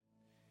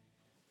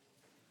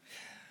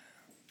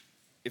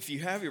If you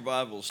have your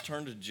Bibles,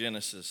 turn to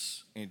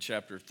Genesis in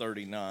chapter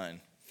 39.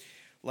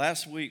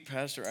 Last week,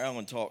 Pastor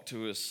Allen talked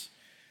to us,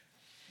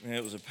 and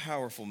it was a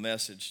powerful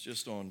message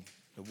just on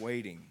the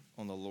waiting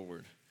on the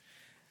Lord.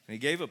 And he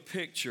gave a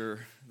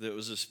picture that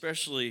was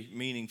especially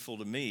meaningful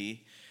to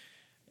me,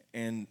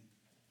 and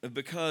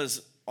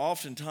because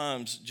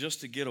oftentimes,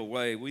 just to get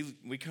away, we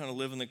kind of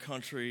live in the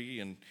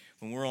country, and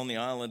when we're on the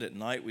island at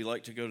night, we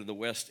like to go to the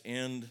West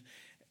End,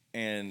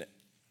 and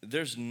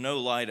there's no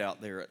light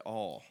out there at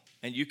all.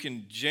 And you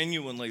can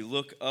genuinely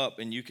look up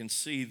and you can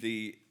see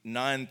the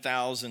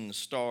 9,000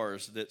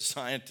 stars that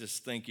scientists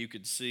think you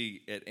could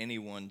see at any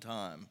one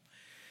time.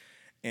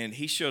 And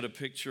he showed a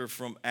picture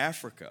from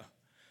Africa,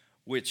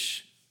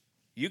 which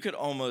you could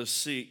almost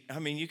see,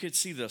 you could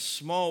see the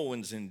small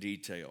ones in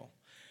detail.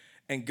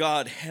 And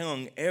God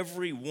hung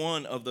every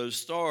one of those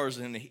stars,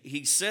 and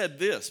he said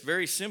this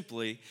very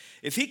simply: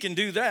 if he can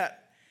do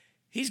that,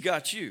 he's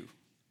got you,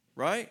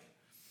 right?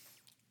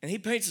 And he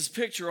paints this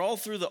picture all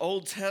through the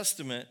Old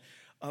Testament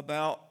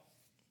about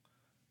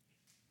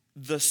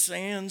the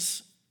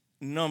sands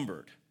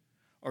numbered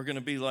are going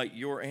to be like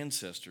your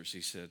ancestors,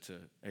 he said to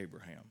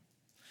Abraham.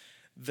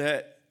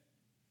 That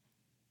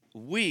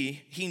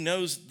he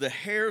knows the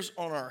hairs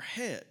on our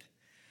head,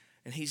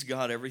 and he's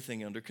got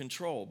everything under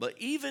control. But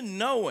even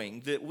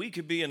knowing that we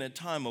could be in a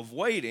time of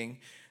waiting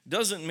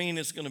doesn't mean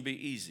it's going to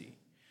be easy.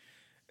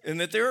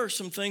 And that there are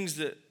some things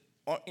that,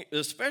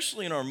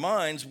 especially in our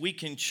minds, we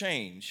can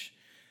change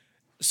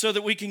so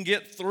that we can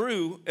get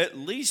through at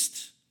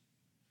least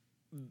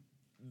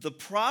the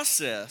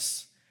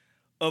process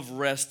of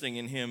resting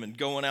in him and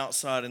going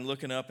outside and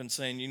looking up and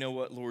saying, you know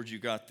what, Lord, you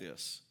got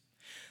this.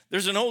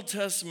 There's an Old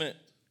Testament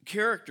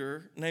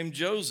character named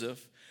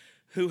Joseph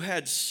who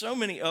had so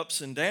many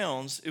ups and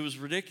downs, it was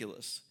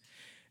ridiculous.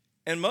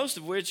 And most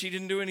of which he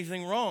didn't do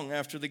anything wrong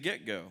after the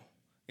get-go.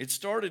 It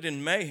started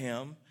in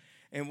mayhem,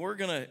 and we're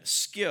going to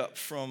skip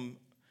from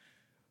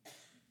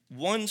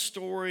one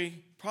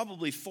story,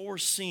 probably 4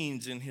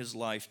 scenes in his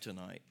life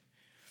tonight.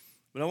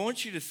 But I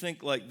want you to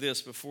think like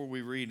this before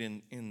we read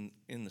in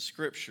the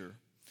scripture,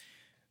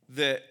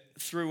 that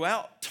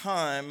throughout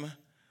time,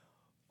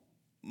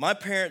 my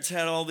parents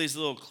had all these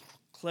little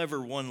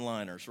clever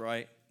one-liners,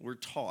 right? We're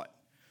taught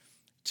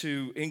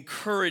to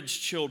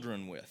encourage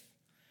children with.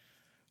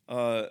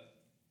 Let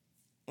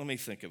me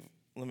think of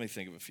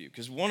a few,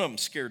 because one of them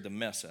scared the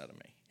mess out of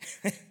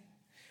me.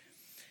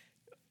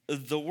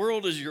 The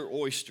world is your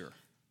oyster.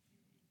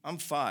 I'm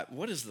 5.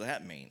 What does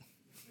that mean?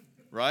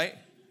 Right?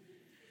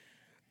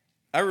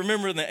 I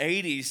remember in the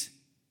 80s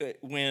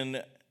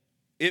when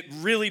it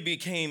really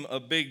became a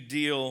big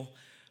deal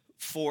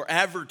for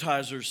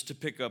advertisers to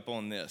pick up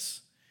on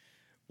this.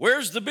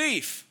 Where's the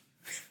beef?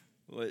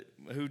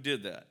 Who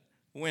did that?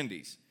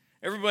 Wendy's.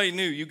 Everybody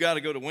knew you got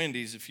to go to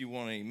Wendy's if you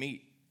want any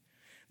meat.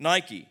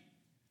 Nike,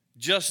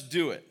 just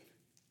do it.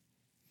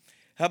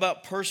 How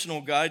about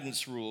personal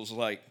guidance rules?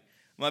 Like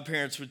my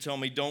parents would tell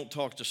me, don't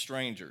talk to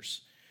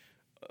strangers.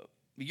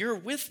 You're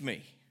with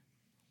me.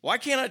 Why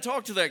can't I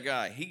talk to that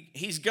guy?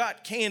 He's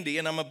got candy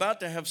and I'm about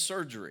to have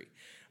surgery.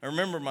 I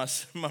remember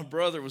my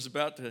brother was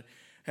about to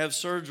have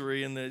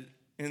surgery in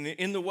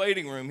the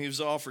waiting room. He was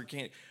offered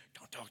candy.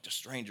 Don't talk to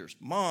strangers.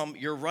 Mom,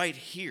 you're right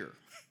here.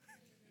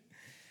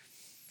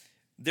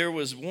 There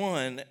was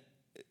one,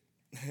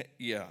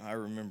 yeah, I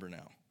remember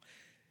now.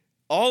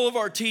 All of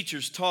our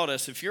teachers taught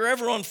us, if you're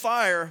ever on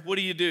fire, what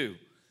do?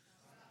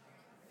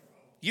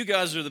 You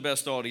guys are the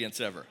best audience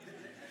ever.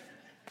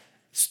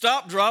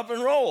 Stop, drop,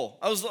 and roll.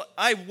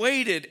 I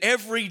waited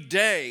every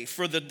day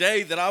for the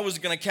day that I was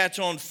going to catch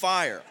on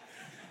fire,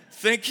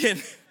 thinking,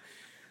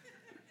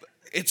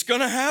 it's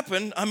going to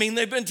happen.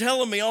 They've been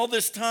telling me all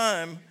this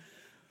time.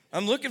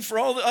 I'm looking for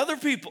all the other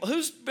people.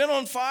 Who's been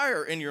on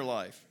fire in your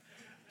life?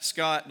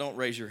 Scott, don't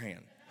raise your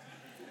hand.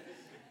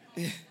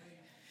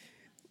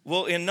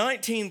 Well, in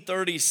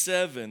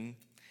 1937,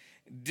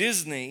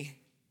 Disney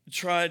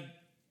tried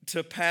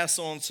to pass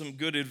on some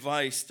good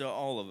advice to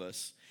all of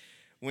us.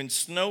 When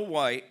Snow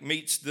White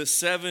meets the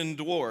 7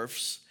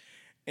 dwarfs,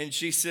 and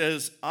she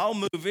says, I'll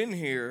move in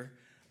here,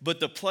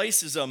 but the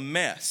place is a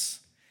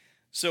mess.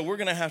 So we're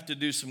going to have to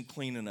do some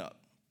cleaning up.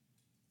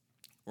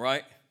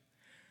 Right?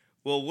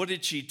 Well, what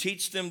did she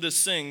teach them to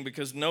sing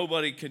because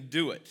nobody could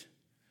do it?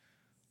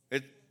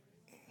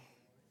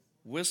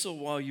 Whistle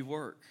while you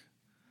work.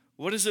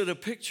 What is it a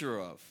picture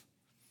of?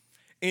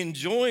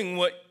 Enjoying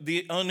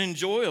the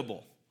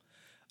unenjoyable.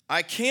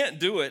 I can't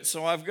do it,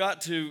 so I've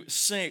got to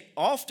sing.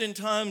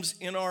 Oftentimes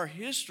in our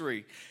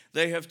history,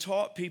 they have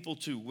taught people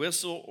to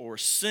whistle or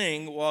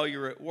sing while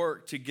you're at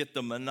work to get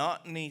the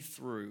monotony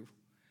through.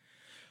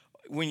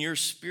 When your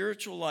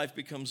spiritual life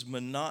becomes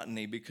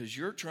monotony because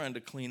you're trying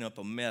to clean up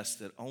a mess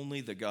that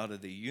only the God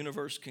of the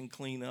universe can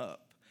clean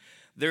up,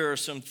 there are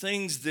some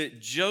things that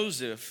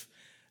Joseph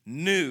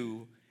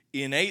knew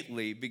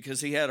innately because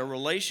he had a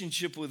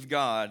relationship with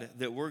God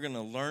that we're going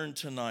to learn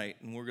tonight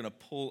and we're going to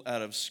pull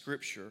out of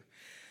Scripture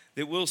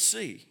that we'll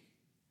see.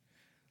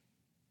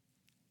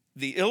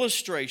 The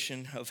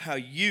illustration of how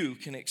you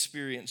can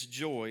experience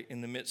joy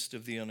in the midst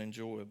of the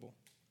unenjoyable.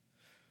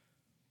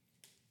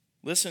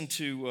 Listen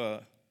to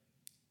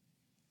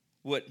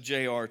what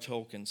J.R.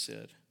 Tolkien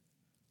said.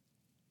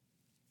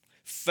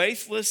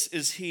 Faithless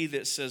is he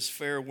that says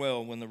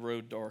farewell when the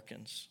road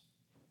darkens.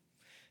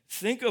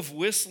 Think of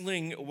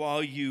whistling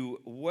while you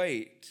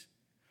wait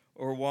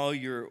or while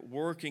you're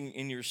working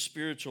in your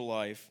spiritual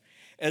life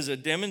as a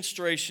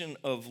demonstration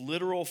of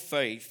literal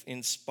faith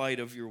in spite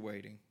of your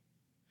waiting.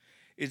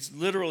 It's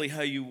literally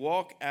how you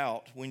walk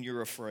out when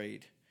you're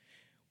afraid.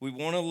 We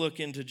want to look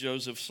into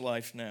Joseph's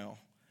life now.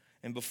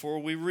 And before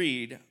we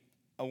read,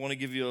 I want to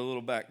give you a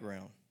little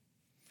background.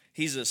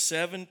 He's a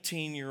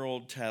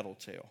 17-year-old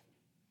tattletale.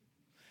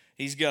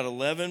 He's got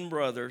 11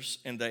 brothers,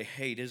 and they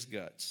hate his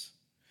guts.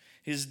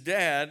 His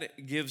dad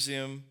gives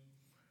him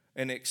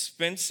an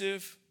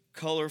expensive,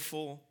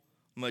 colorful,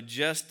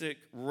 majestic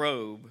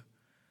robe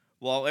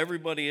while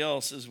everybody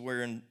else is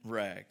wearing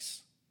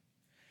rags.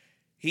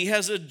 He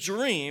has a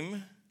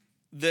dream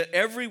that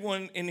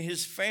everyone in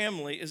his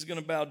family is going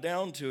to bow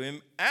down to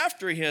him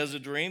after he has a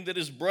dream that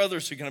his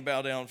brothers are going to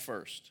bow down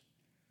first.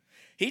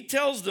 He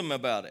tells them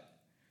about it.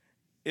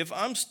 If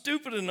I'm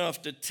stupid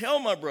enough to tell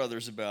my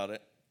brothers about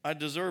it, I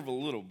deserve a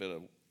little bit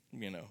of,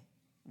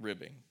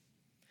 ribbing.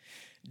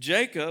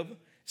 Jacob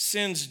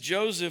sends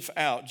Joseph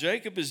out.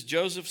 Jacob is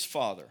Joseph's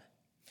father.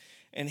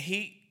 And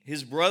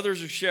his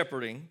brothers are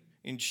shepherding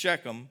in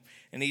Shechem.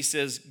 And he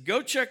says,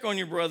 go check on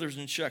your brothers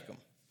in Shechem.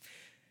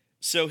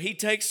 So he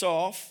takes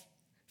off,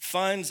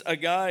 finds a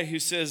guy who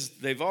says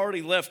they've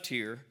already left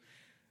here,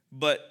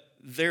 but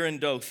they're in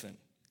Dothan.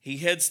 He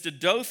heads to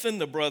Dothan.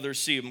 The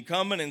brothers see him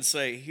coming and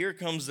say, here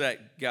comes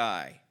that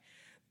guy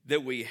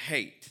that we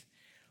hate.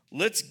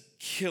 Let's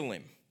kill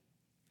him.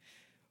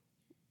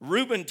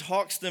 Reuben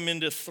talks them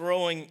into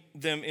throwing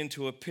them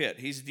into a pit.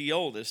 He's the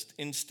oldest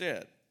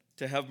instead,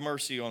 to have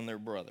mercy on their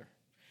brother.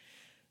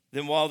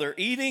 Then while they're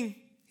eating,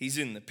 he's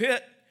in the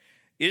pit.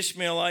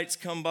 Ishmaelites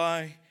come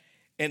by,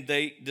 and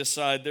they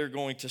decide they're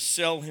going to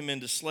sell him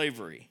into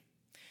slavery.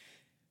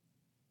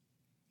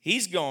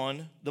 He's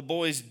gone. The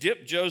boys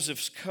dip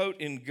Joseph's coat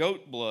in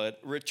goat blood,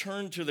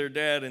 return to their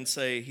dad, and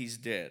say he's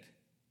dead.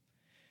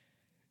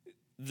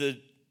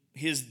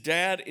 His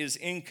dad is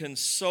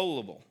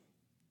inconsolable.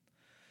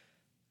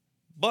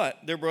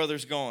 But their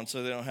brother's gone,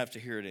 so they don't have to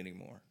hear it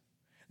anymore.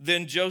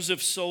 Then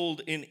Joseph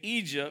sold in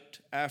Egypt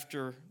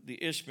after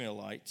the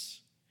Ishmaelites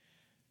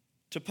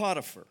to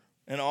Potiphar,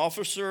 an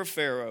officer of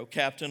Pharaoh,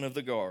 captain of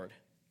the guard.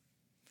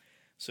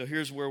 So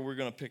here's where we're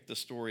going to pick the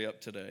story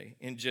up today,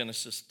 in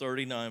Genesis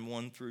 39,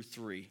 1 through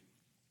 3.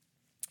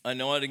 I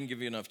know I didn't give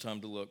you enough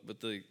time to look, but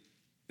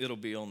it'll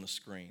be on the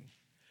screen.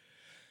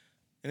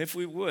 And if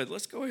we would,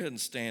 let's go ahead and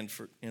stand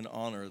in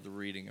honor of the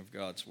reading of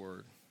God's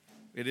word.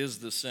 It is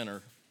the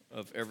center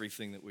of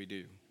everything that we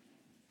do.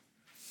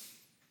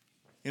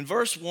 In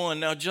verse 1,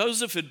 now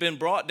Joseph had been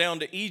brought down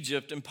to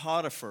Egypt, and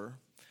Potiphar,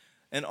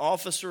 an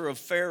officer of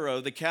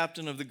Pharaoh, the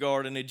captain of the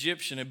guard, an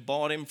Egyptian, had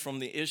bought him from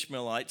the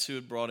Ishmaelites who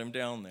had brought him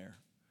down there.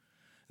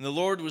 And the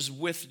Lord was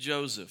with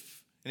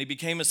Joseph, and he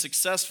became a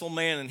successful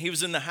man, and he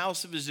was in the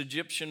house of his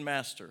Egyptian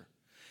master.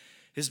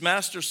 His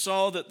master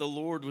saw that the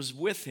Lord was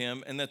with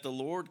him, and that the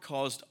Lord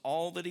caused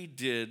all that he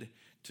did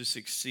to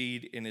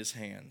succeed in his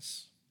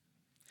hands.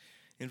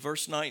 In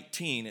verse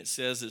 19, it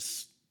says,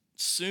 as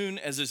soon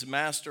as his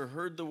master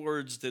heard the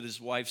words that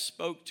his wife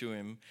spoke to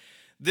him,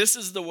 this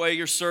is the way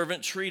your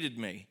servant treated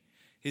me.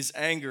 His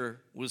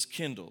anger was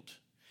kindled.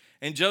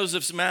 And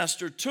Joseph's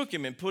master took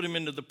him and put him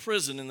into the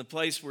prison, in the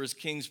place where his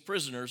king's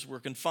prisoners were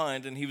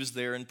confined, and he was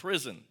there in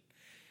prison.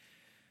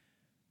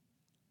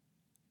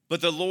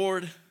 But the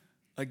Lord,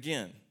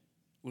 again,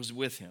 was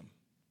with him.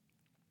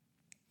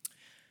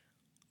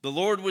 The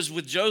Lord was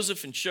with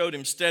Joseph and showed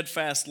him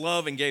steadfast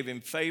love and gave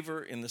him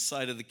favor in the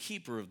sight of the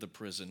keeper of the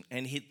prison.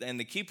 And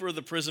the keeper of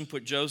the prison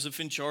put Joseph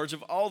in charge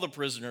of all the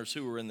prisoners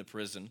who were in the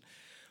prison.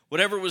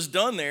 Whatever was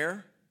done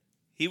there,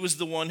 he was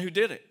the one who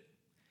did it.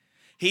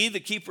 He,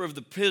 the keeper of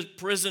the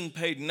prison,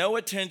 paid no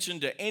attention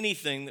to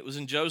anything that was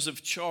in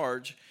Joseph's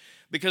charge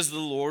because the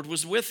Lord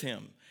was with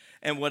him.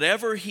 And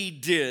whatever he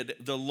did,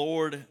 the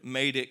Lord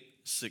made it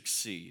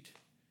succeed.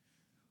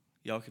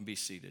 Y'all can be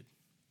seated.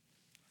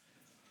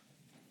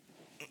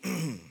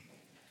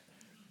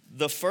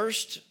 The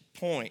first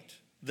point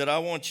that I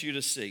want you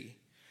to see,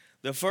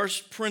 the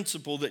first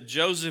principle that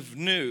Joseph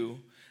knew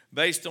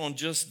based on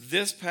just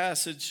this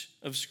passage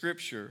of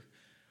Scripture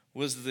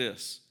was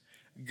this: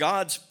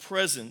 God's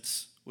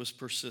presence was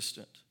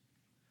persistent.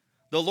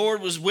 The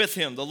Lord was with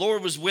him. The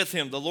Lord was with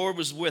him. The Lord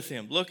was with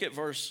him. Look at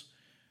verse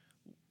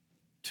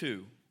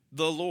 2.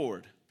 The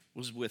Lord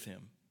was with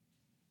him.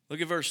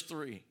 Look at verse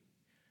 3.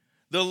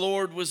 The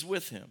Lord was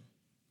with him.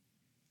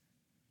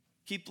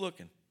 Keep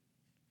looking.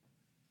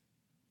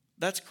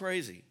 That's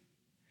crazy.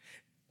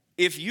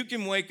 If you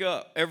can wake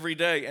up every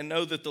day and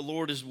know that the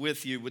Lord is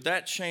with you, would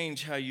that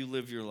change how you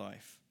live your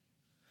life?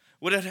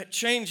 Would it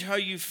change how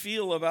you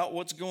feel about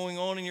what's going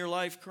on in your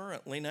life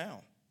currently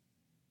now?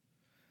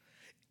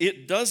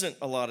 It doesn't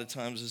a lot of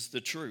times, is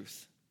the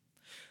truth.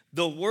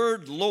 The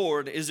word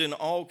Lord is in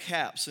all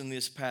caps in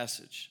this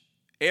passage.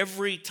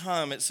 Every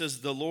time it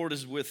says the Lord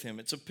is with him.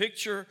 It's a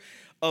picture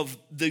of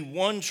the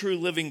one true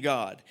living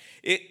God.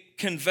 It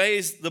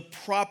conveys the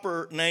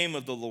proper name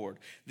of the Lord.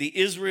 The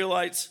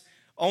Israelites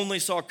only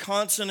saw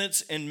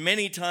consonants and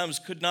many times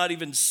could not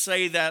even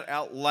say that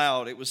out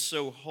loud. It was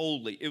so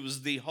holy. It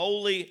was the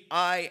holy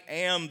I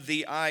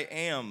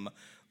am,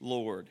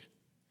 Lord.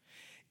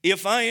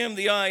 If I am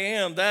the I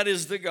am, that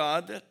is the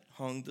God that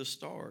hung the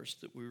stars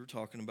that we were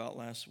talking about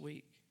last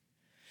week.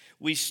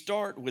 We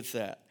start with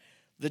that.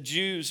 The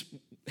Jews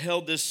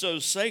held this so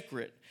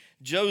sacred.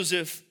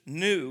 Joseph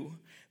knew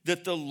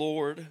that the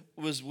Lord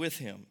was with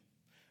him.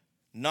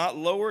 Not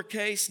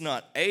lowercase,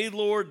 not a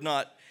Lord,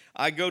 not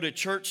I go to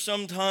church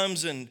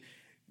sometimes and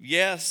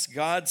yes,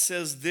 God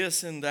says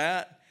this and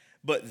that,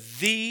 but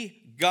the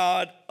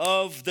God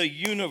of the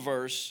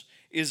universe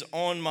is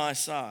on my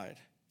side.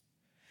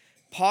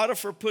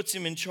 Potiphar puts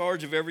him in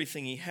charge of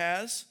everything he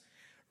has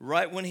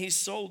right when he's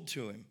sold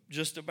to him,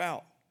 just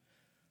about.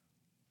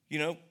 You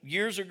know,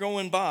 years are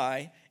going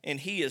by and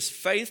he is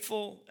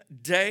faithful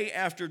day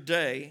after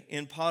day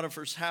in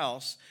Potiphar's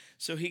house,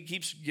 so he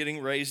keeps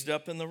getting raised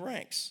up in the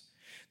ranks.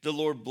 The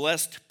Lord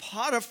blessed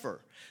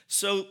Potiphar.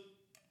 So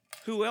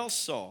who else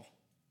saw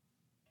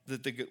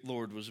that the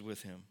Lord was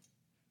with him?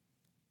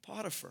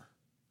 Potiphar.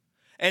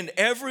 And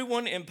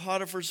everyone in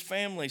Potiphar's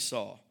family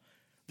saw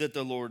that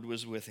the Lord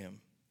was with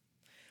him.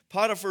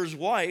 Potiphar's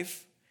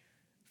wife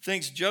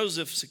thinks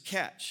Joseph's a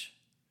catch.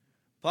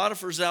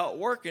 Potiphar's out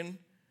working.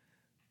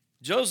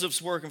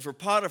 Joseph's working for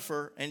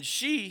Potiphar, and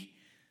she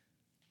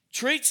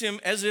treats him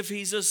as if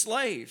he's a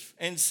slave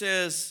and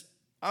says,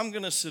 I'm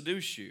going to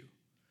seduce you.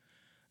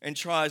 And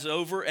tries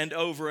over and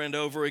over and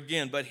over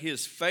again. But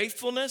his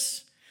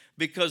faithfulness,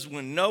 because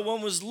when no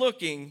one was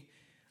looking,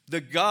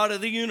 the God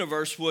of the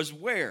universe was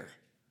where?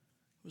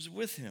 Was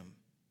with him.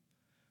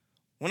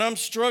 When I'm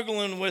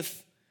struggling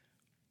with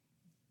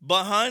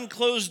behind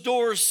closed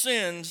doors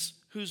sins,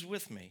 who's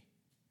with me?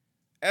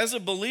 As a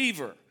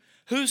believer,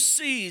 who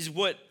sees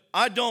what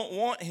I don't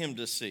want him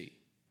to see?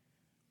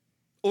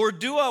 Or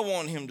do I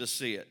want him to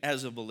see it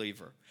as a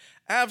believer?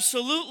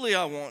 Absolutely,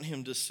 I want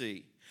him to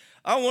see.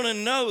 I want to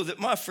know that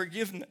my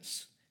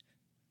forgiveness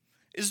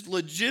is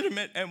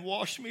legitimate and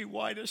wash me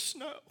white as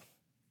snow.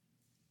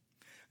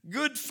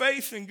 Good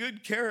faith and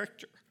good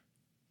character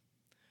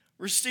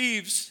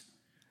receives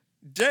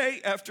day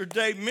after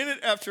day, minute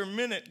after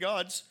minute,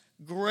 God's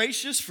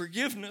gracious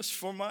forgiveness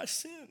for my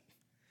sin.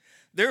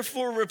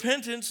 Therefore,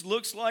 repentance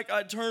looks like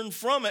I turn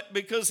from it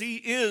because he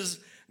is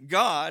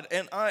God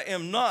and I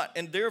am not,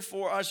 and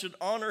therefore I should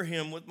honor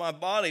him with my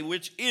body,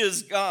 which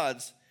is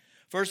God's.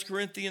 1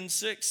 Corinthians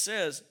 6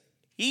 says,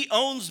 he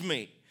owns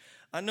me.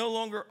 I no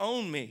longer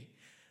own me.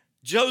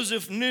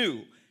 Joseph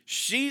knew,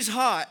 she's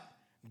hot.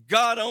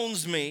 God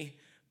owns me.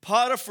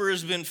 Potiphar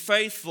has been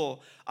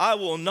faithful. I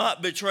will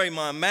not betray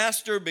my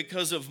master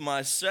because of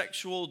my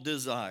sexual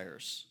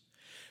desires.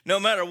 No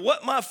matter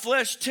what my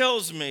flesh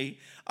tells me,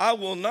 I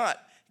will not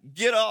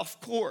get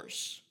off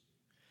course.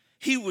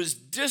 He was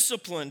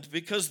disciplined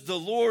because the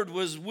Lord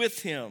was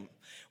with him.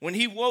 When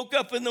he woke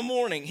up in the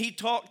morning, he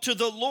talked to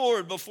the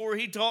Lord before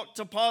he talked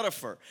to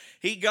Potiphar.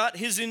 He got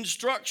his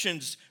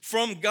instructions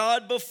from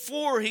God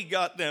before he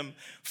got them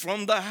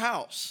from the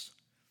house.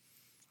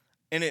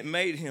 And it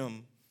made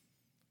him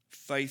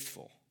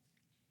faithful.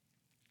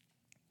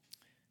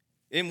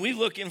 And we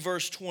look in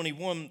verse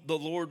 21, the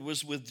Lord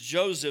was with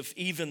Joseph,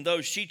 even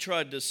though she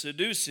tried to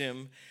seduce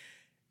him.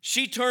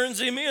 She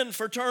turns him in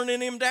for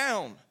turning him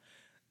down.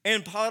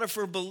 And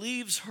Potiphar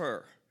believes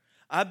her.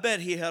 I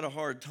bet he had a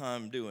hard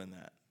time doing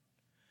that.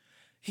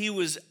 He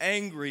was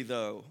angry,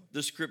 though,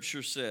 the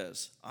scripture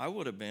says. I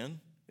would have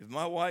been. If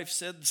my wife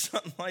said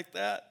something like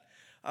that,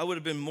 I would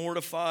have been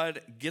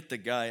mortified. Get the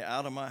guy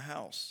out of my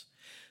house.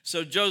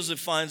 So Joseph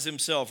finds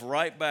himself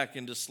right back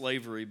into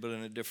slavery, but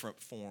in a different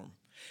form.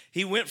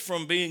 He went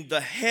from being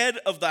the head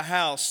of the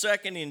house,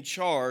 second in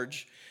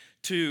charge,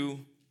 to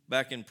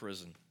back in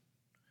prison,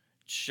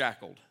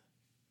 shackled.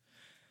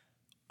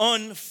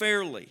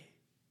 Unfairly.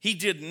 He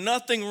did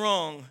nothing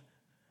wrong.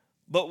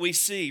 But we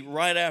see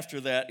right after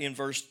that in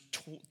verse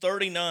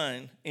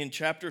 39, in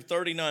chapter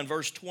 39,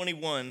 verse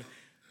 21,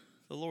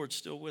 the Lord's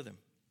still with him.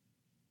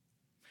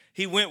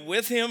 He went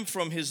with him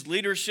from his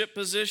leadership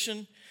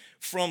position,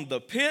 from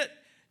the pit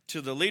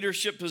to the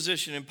leadership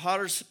position in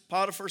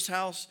Potiphar's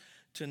house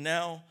to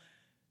now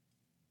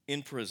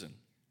in prison.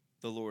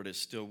 The Lord is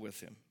still with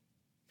him.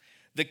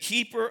 The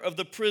keeper of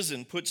the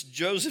prison puts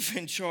Joseph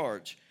in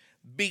charge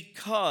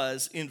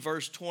because in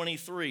verse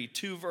 23,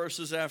 2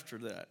 verses after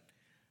that,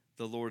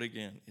 the Lord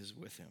again is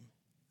with him.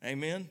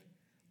 Amen?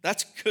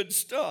 That's good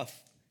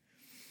stuff.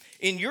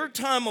 In your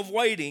time of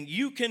waiting,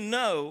 you can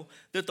know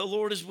that the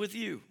Lord is with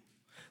you.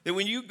 That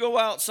when you go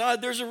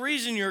outside, there's a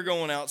reason you're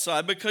going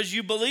outside, because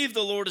you believe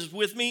the Lord is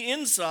with me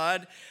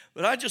inside,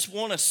 but I just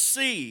want to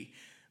see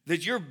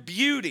that your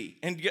beauty,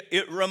 and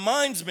it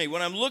reminds me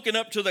when I'm looking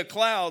up to the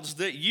clouds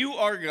that you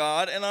are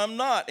God and I'm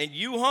not, and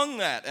you hung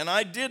that and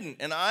I didn't,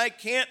 and I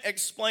can't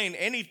explain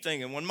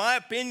anything. And when my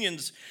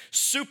opinions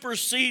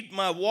supersede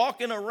my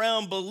walking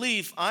around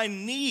belief, I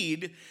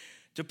need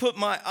to put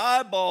my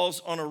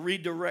eyeballs on a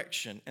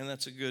redirection. And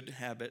that's a good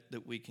habit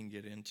that we can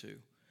get into.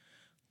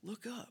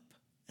 Look up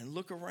and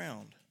look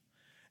around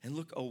and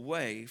look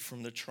away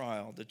from the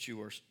trial that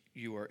you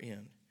are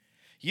in.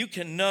 You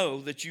can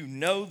know that you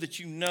know that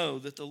you know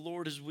that the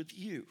Lord is with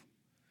you.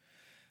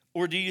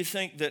 Or do you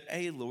think that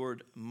a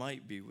Lord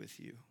might be with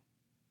you?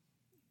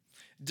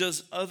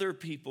 Does other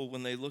people,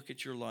 when they look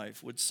at your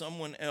life, would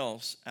someone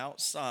else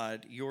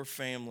outside your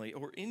family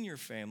or in your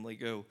family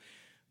go,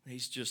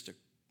 he's just a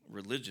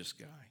religious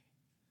guy?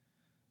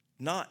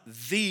 Not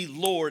the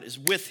Lord is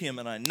with him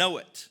and I know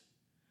it.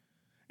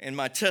 And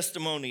my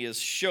testimony is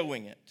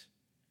showing it.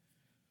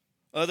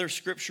 Other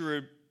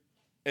scripture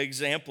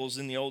examples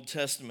in the Old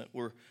Testament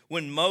were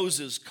when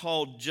Moses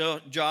called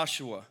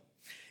Joshua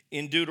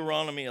in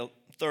Deuteronomy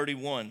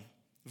 31,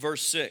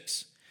 verse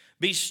 6.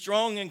 Be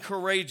strong and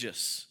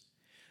courageous.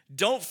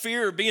 Don't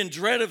fear or be in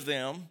dread of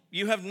them.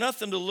 You have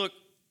nothing to look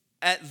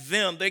at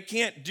them. They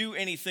can't do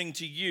anything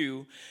to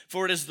you,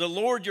 for it is the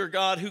Lord your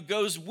God who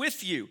goes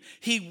with you.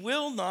 He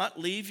will not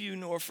leave you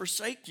nor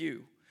forsake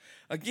you.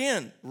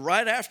 Again,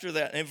 right after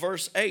that, in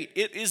verse 8,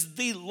 it is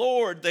the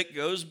Lord that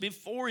goes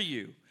before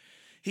you.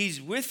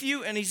 He's with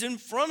you and he's in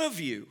front of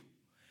you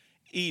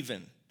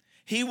even.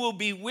 He will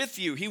be with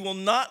you. He will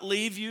not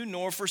leave you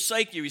nor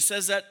forsake you. He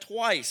says that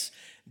twice.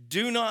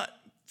 Do not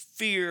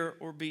fear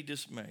or be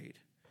dismayed.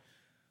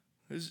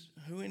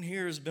 Who in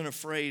here has been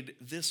afraid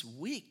this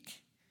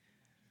week?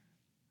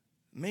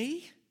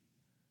 Me?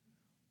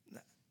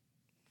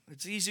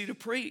 It's easy to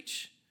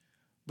preach,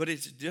 but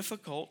it's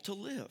difficult to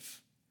live.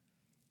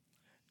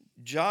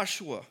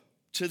 Joshua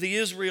to the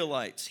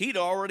Israelites, he'd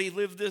already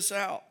lived this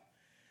out.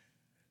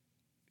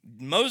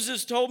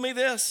 Moses told me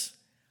this.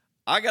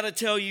 I got to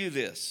tell you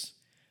this.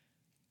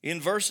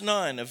 In verse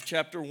 9 of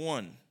chapter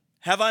 1,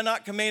 have I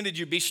not commanded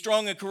you, be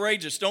strong and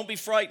courageous, don't be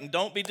frightened,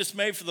 don't be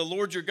dismayed, for the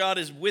Lord your God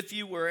is with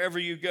you wherever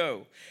you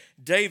go.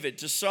 David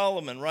to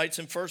Solomon writes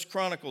in 1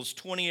 Chronicles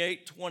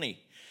 28:20.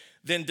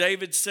 Then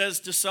David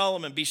says to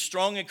Solomon, be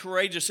strong and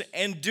courageous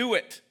and do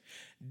it.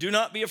 Do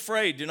not be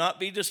afraid, do not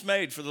be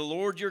dismayed, for the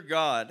Lord your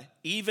God,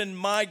 even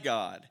my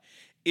God,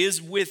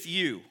 is with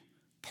you.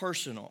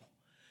 Personal.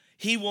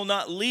 He will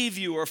not leave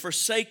you or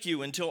forsake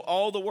you until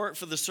all the work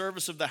for the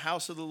service of the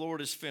house of the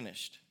Lord is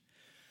finished.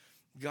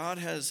 God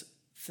has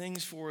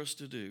things for us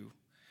to do,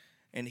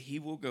 and he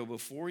will go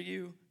before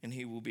you, and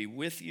he will be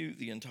with you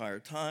the entire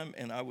time,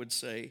 and I would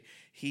say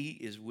he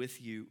is with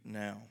you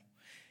now.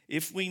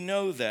 If we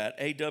know that,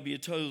 A.W.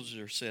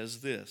 Tozer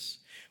says this,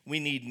 we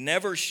need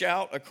never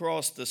shout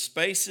across the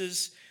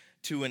spaces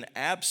to an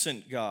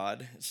absent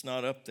God. It's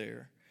not up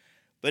there.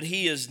 But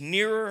he is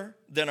nearer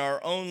than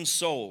our own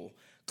soul,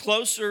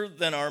 closer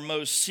than our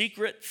most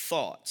secret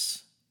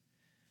thoughts.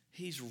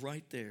 He's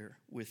right there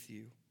with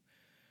you.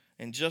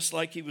 And just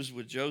like he was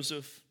with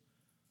Joseph,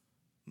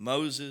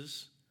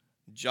 Moses,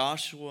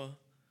 Joshua,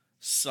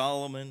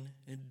 Solomon,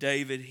 and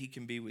David, he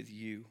can be with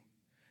you.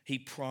 He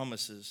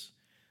promises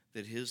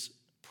that his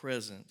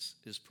presence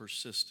is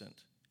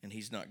persistent and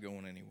he's not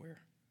going anywhere.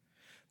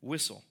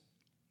 Whistle.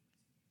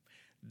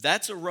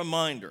 That's a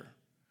reminder.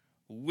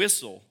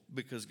 Whistle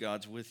because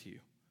God's with you.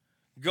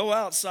 Go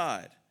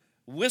outside.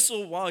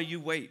 Whistle while you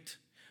wait.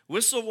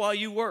 Whistle while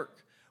you work.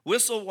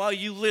 Whistle while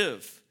you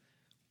live.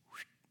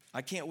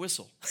 I can't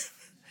whistle.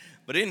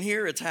 But in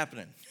here, it's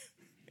happening.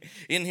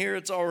 In here,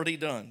 it's already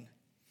done.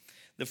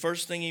 The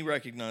first thing he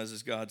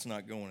recognizes, God's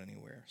not going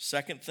anywhere.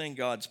 Second thing,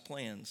 God's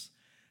plans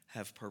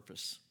have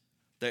purpose.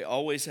 They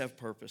always have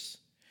purpose.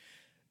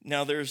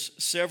 Now, there's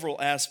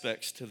several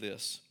aspects to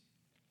this.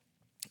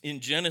 In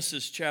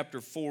Genesis chapter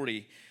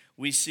 40,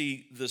 we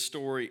see the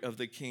story of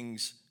the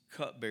king's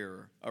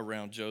cupbearer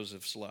around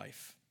Joseph's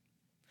life.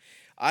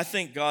 I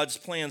think God's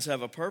plans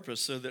have a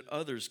purpose so that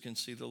others can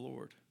see the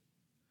Lord.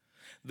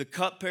 The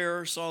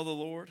cupbearer saw the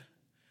Lord.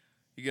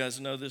 You guys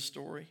know this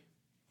story?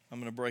 I'm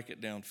going to break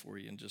it down for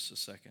you in just a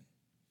second.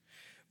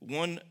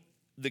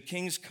 The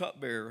king's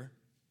cupbearer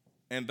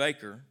and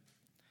baker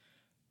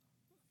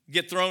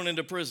get thrown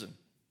into prison.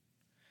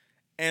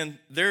 And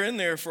they're in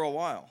there for a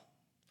while.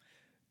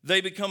 They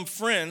become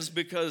friends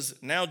because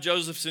now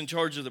Joseph's in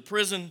charge of the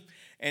prison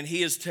and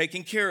he is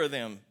taking care of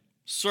them,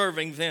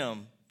 serving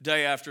them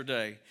day after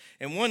day.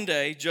 And one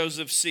day,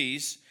 Joseph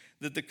sees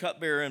that the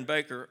cupbearer and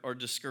baker are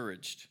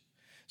discouraged.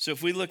 So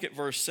if we look at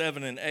verse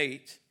 7 and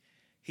 8,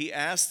 he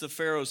asked the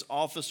Pharaoh's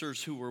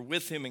officers who were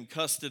with him in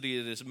custody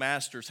at his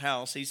master's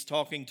house, he's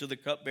talking to the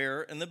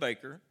cupbearer and the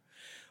baker,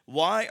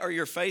 why are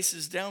your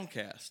faces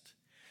downcast?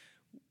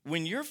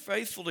 When you're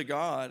faithful to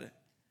God,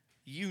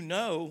 you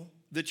know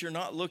that you're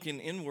not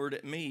looking inward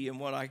at me and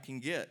what I can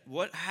get.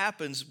 What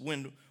happens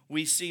when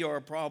we see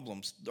our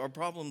problems? Our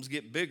problems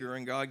get bigger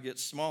and God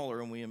gets smaller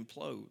and we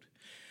implode.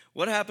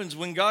 What happens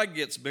when God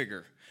gets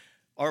bigger?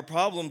 Our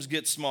problems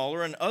get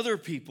smaller and other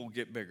people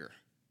get bigger.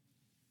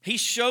 He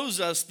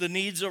shows us the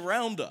needs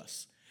around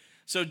us.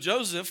 So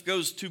Joseph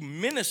goes to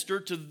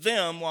minister to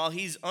them while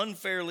he's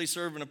unfairly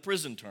serving a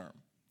prison term.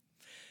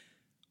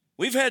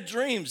 We've had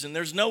dreams and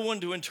there's no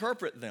one to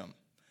interpret them,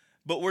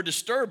 but we're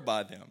disturbed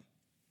by them.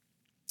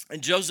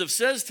 And Joseph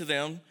says to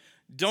them,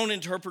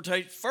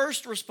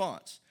 First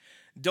response,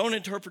 don't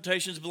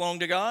interpretations belong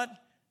to God?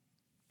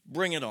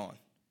 Bring it on.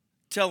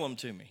 Tell them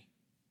to me.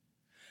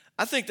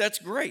 I think that's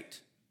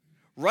great.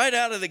 Right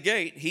out of the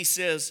gate, he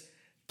says,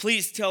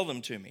 please tell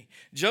them to me.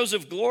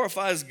 Joseph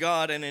glorifies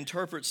God and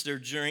interprets their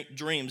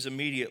dreams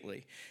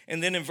immediately.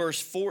 And then in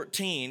verse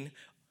 14,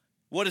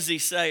 what does he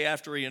say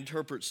after he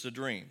interprets the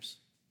dreams?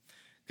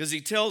 Because he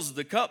tells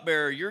the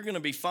cupbearer, you're going to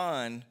be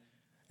fine.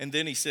 And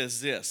then he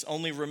says this,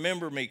 only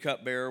remember me,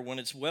 cupbearer, when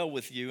it's well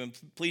with you, and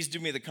please do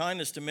me the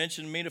kindness to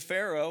mention me to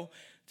Pharaoh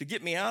to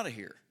get me out of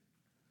here.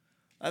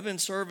 I've been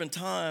serving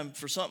time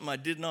for something I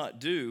did not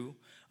do.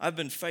 I've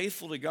been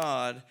faithful to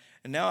God,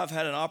 and now I've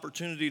had an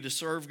opportunity to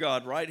serve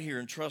God right here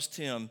and trust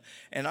him.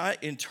 And I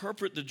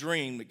interpret the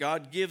dream that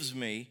God gives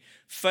me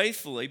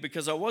faithfully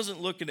because I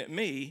wasn't looking at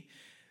me.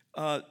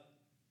 Well,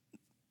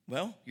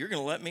 you're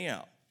going to let me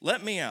out.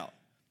 Let me out.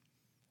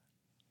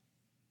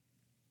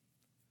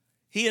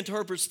 He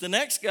interprets the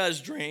next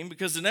guy's dream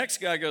because the next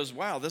guy goes,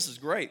 wow, this is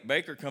great.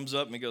 Baker comes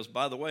up and he goes,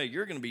 by the way,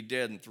 you're going to be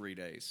dead in 3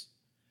 days.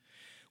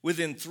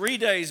 Within 3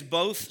 days,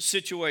 both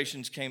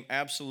situations came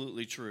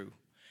absolutely true,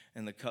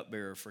 and the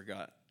cupbearer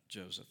forgot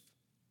Joseph.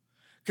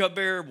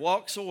 Cupbearer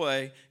walks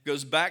away,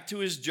 goes back to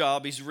his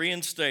job. He's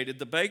reinstated.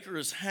 The baker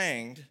is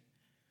hanged,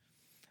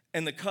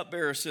 and the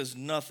cupbearer says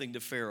nothing to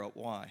Pharaoh.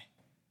 Why?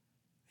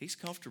 He's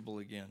comfortable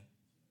again.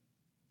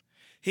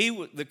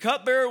 The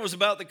cupbearer was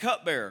about the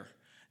cupbearer.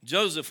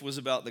 Joseph was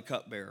about the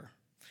cupbearer.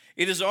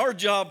 It is our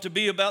job to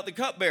be about the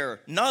cupbearer,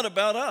 not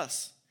about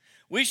us.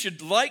 We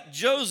should, like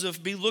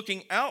Joseph, be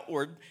looking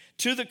outward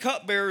to the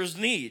cupbearer's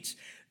needs,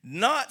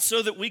 not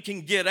so that we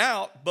can get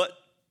out, but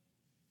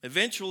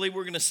eventually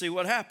we're going to see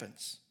what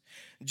happens.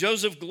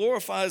 Joseph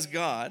glorifies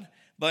God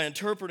by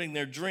interpreting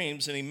their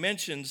dreams, and he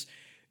mentions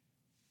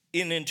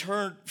in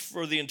turn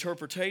for the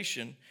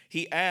interpretation,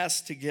 he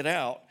asks to get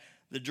out.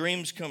 The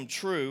dreams come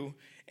true,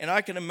 and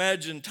I can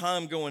imagine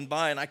time going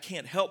by, and I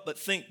can't help but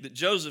think that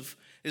Joseph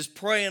is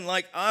praying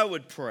like I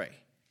would pray.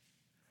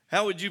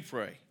 How would you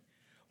pray?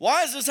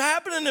 Why is this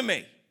happening to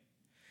me?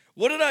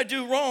 What did I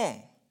do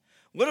wrong?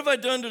 What have I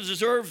done to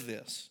deserve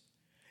this?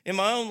 In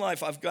my own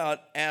life, I've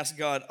asked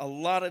God a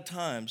lot of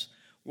times,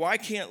 why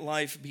can't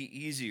life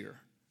be easier?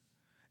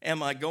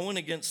 Am I going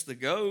against the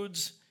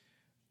goads?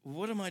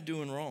 What am I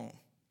doing wrong?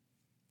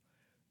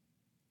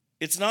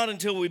 It's not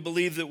until we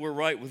believe that we're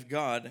right with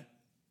God,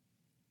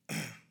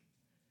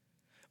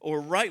 or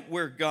right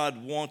where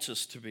God wants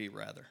us to be,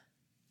 rather,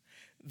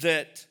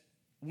 that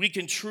we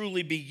can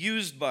truly be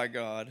used by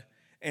God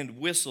and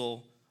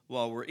whistle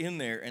while we're in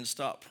there and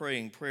stop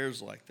praying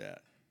prayers like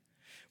that.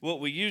 What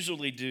we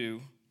usually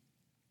do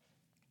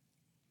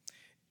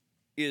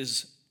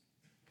is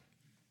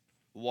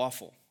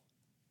waffle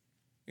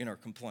in our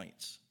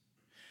complaints.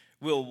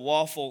 We'll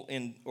waffle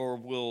or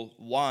we'll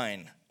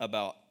whine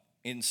about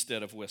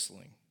instead of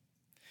whistling.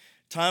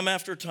 Time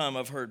after time,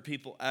 I've heard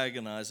people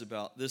agonize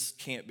about this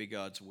can't be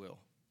God's will.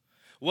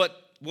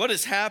 What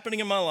is happening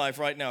in my life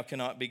right now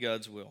cannot be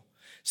God's will.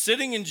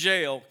 Sitting in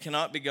jail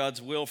cannot be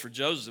God's will for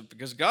Joseph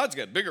because God's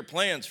got bigger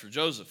plans for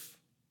Joseph,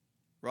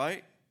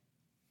 right?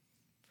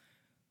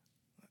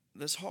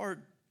 That's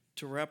hard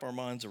to wrap our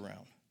minds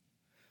around.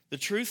 The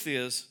truth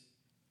is,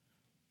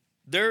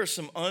 there are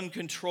some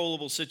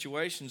uncontrollable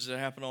situations that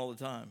happen all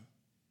the time.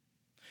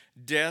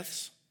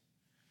 Deaths,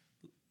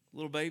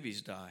 little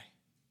babies die.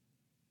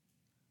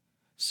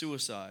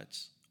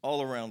 Suicides,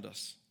 all around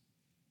us.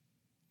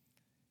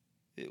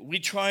 We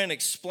try and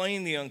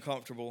explain the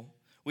uncomfortable.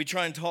 We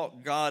try and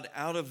talk God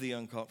out of the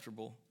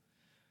uncomfortable.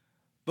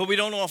 But we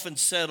don't often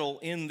settle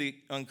in the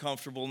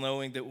uncomfortable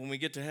knowing that when we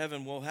get to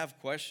heaven, we'll have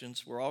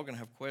questions. We're all going to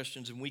have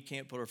questions, and we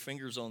can't put our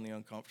fingers on the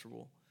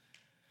uncomfortable.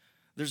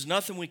 There's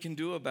nothing we can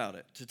do about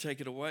it to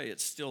take it away.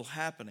 It's still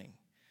happening,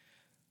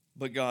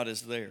 but God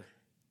is there.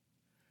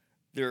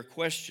 There are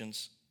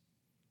questions.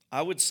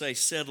 I would say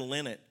settle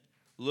in it.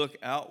 Look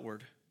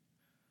outward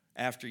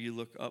after you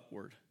look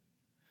upward.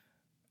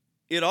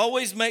 It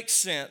always makes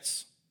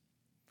sense.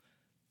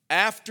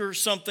 After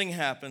something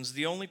happens,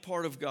 the only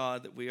part of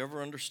God that we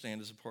ever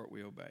understand is the part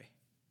we obey.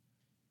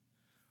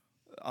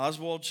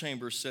 Oswald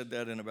Chambers said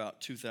that in about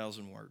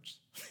 2,000 words.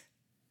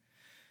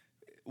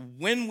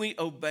 When we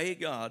obey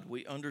God,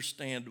 we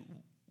understand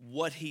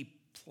what he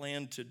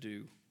planned to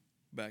do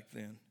back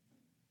then.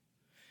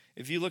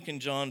 If you look in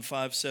John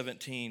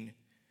 5:17,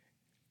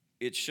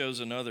 it shows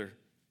another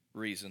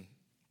reason.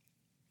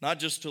 Not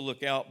just to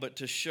look out, but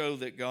to show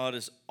that God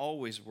is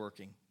always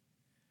working.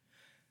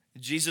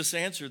 Jesus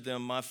answered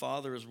them, my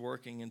Father is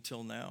working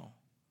until now,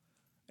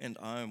 and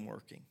I am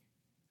working.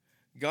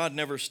 God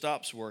never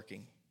stops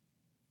working.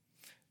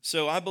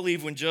 So I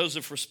believe when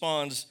Joseph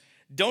responds,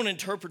 don't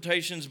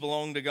interpretations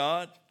belong to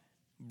God?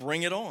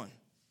 Bring it on.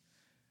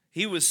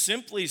 He was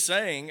simply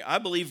saying, I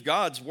believe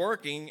God's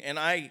working, and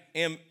I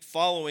am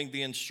following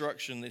the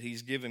instruction that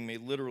he's giving me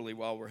literally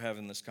while we're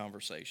having this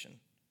conversation.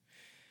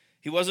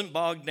 He wasn't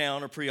bogged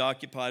down or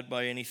preoccupied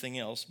by anything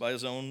else, by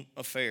his own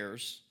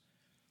affairs.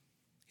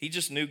 He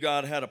just knew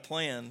God had a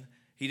plan.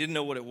 He didn't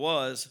know what it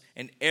was,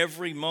 and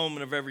every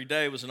moment of every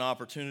day was an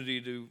opportunity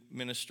to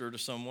minister to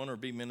someone or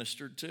be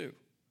ministered to.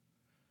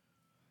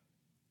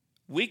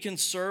 We can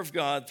serve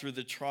God through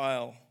the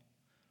trial,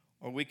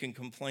 or we can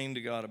complain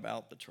to God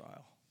about the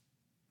trial.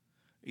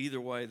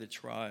 Either way, the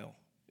trial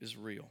is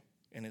real,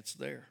 and it's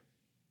there.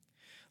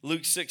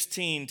 Luke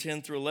 16,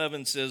 10 through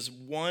 11 says,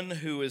 one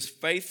who is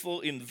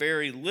faithful in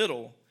very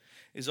little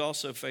is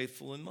also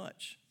faithful in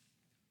much.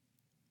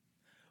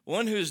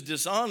 One who is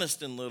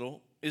dishonest in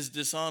little is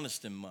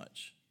dishonest in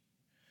much.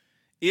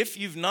 If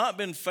you've not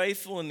been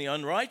faithful in the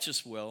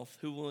unrighteous wealth,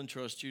 who will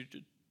entrust you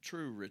to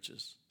true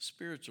riches,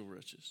 spiritual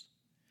riches?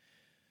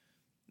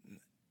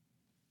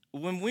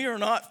 When we are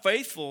not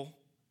faithful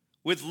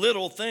with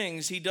little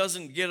things, he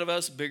doesn't give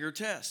us bigger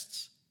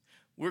tests.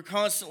 We're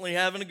constantly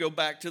having to go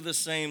back to the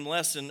same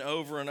lesson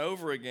over and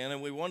over again,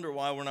 and we wonder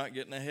why we're not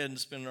getting ahead and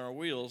spinning our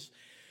wheels.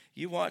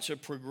 You watch a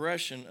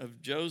progression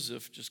of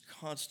Joseph just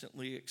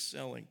constantly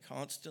excelling,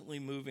 constantly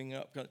moving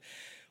up.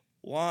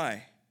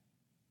 Why?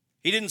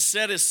 He didn't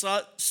set his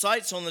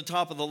sights on the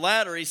top of the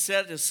ladder. He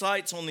set his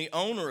sights on the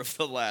owner of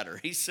the ladder.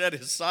 He set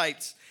his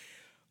sights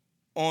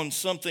on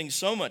something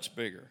so much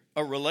bigger,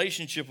 a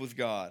relationship with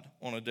God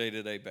on a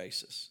day-to-day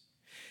basis.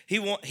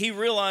 He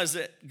realized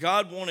that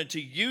God wanted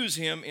to use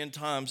him in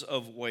times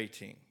of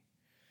waiting.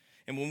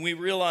 And when we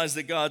realize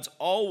that God's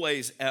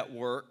always at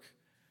work,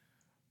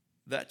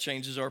 that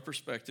changes our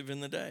perspective in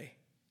the day.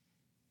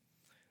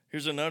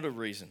 Here's another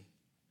reason.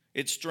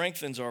 It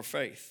strengthens our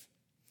faith.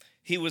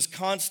 He was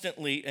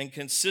constantly and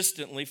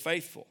consistently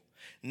faithful.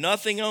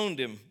 Nothing owned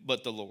him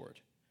but the Lord.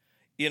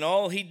 In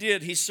all he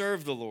did, he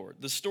served the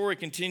Lord. The story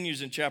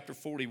continues in chapter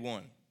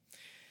 41.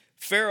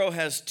 Pharaoh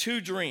has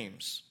two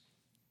dreams.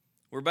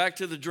 We're back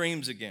to the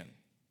dreams again.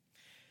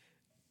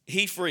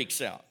 He freaks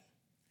out.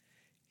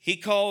 He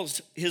calls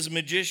his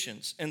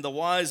magicians and the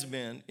wise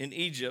men in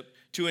Egypt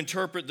to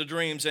interpret the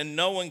dreams, and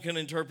no one can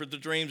interpret the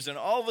dreams. And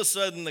all of a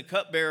sudden, the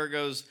cupbearer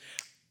goes,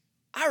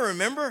 I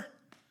remember.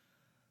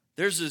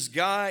 There's this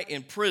guy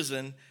in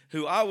prison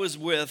who I was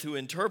with who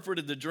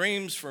interpreted the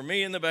dreams for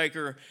me and the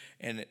baker,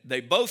 and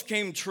they both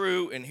came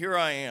true, and here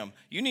I am.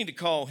 You need to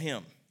call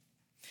him.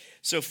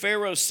 So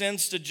Pharaoh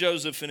sends to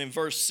Joseph, and in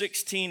verse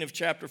 16 of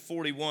chapter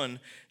 41,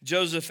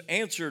 Joseph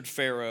answered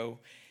Pharaoh,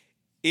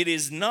 it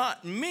is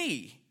not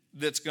me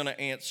that's going to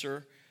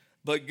answer,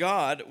 but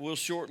God will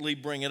shortly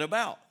bring it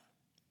about.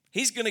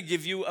 He's going to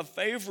give you a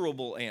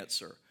favorable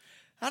answer.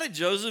 How did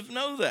Joseph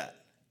know that?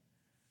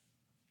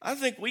 I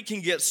think we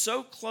can get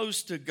so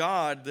close to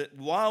God that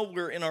while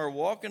we're in our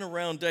walking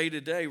around day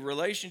to day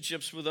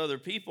relationships with other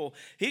people,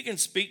 he can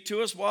speak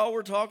to us while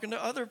we're talking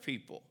to other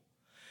people.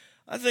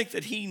 I think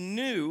that he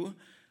knew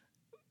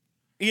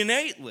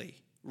innately,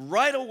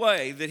 right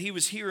away, that he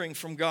was hearing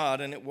from God,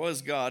 and it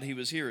was God he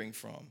was hearing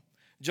from.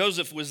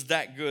 Joseph was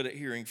that good at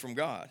hearing from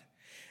God.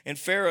 And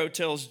Pharaoh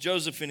tells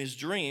Joseph in his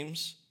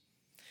dreams,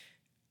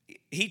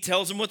 he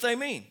tells him what they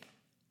mean.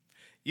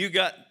 You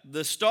got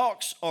the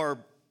stalks are,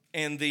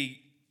 and the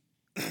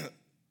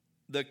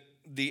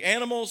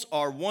animals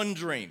are one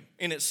dream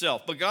in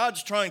itself. But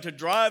God's trying to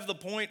drive the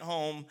point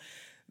home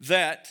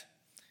that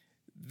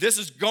this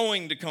is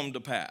going to come to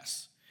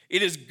pass.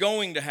 It is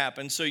going to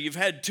happen. So you've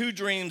had two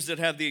dreams that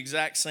have the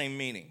exact same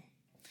meaning.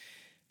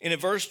 And in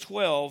verse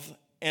 12,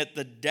 at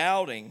the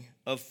doubting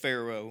of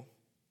Pharaoh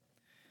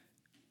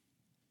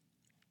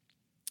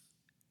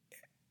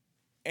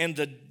and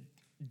the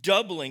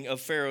doubling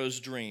of Pharaoh's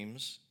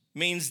dreams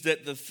means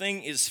that the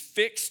thing is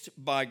fixed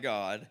by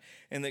God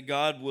and that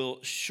God will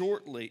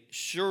surely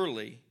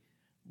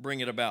bring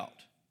it about.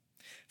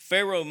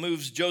 Pharaoh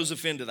moves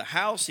Joseph into the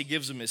house. He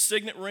gives him his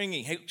signet ring.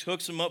 He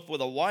hooks him up with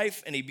a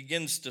wife, and he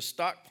begins to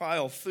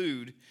stockpile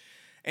food,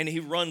 and he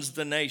runs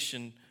the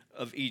nation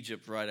of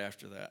Egypt right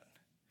after that.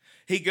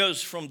 He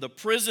goes from the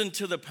prison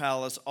to the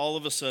palace all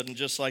of a sudden,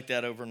 just like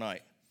that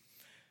overnight,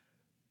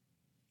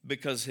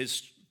 because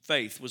his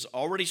faith was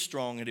already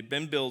strong. It had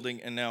been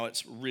building, and now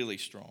it's really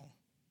strong.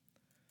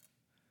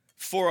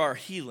 For our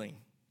healing,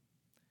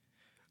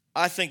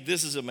 I think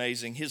this is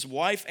amazing. His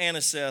wife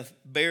Anaseth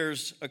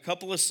bears a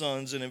couple of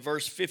sons, and in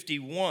verse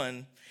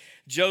 51,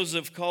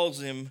 Joseph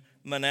calls him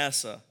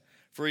Manasseh,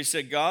 for he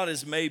said, God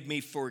has made me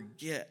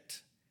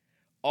forget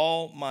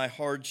all my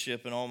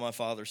hardship in all my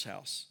father's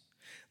house.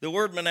 The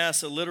word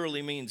Manasseh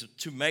literally means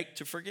to make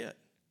to forget.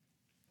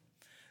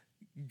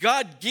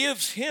 God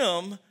gives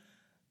him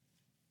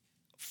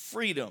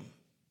freedom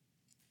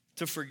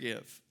to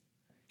forgive.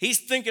 He's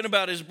thinking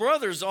about his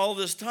brothers all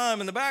this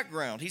time in the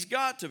background. He's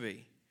got to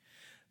be.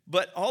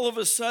 But all of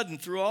a sudden,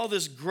 through all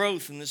this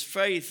growth and this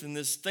faith and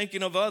this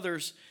thinking of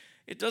others,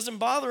 it doesn't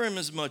bother him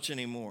as much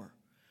anymore.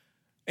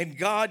 And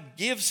God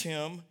gives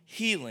him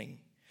healing.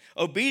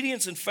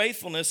 Obedience and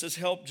faithfulness has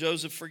helped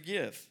Joseph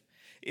forgive.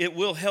 It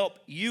will help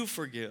you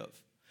forgive.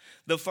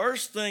 The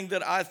first thing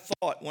that I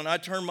thought when I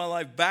turned my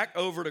life back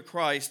over to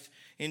Christ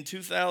in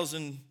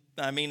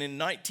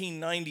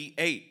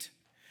 1998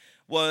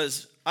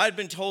 was I'd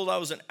been told I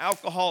was an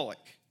alcoholic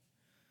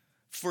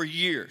for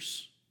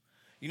years.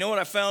 You know what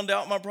I found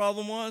out my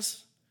problem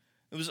was?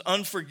 It was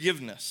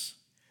unforgiveness.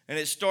 and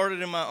it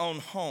started in my own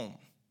home.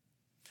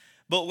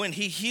 But when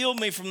he healed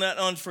me from that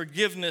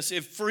unforgiveness,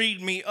 it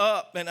freed me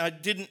up, and I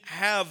didn't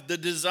have the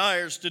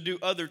desires to do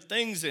other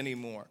things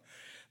anymore.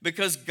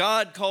 Because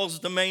God calls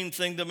the main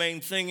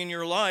thing in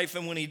your life,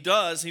 and when he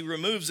does, he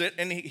removes it,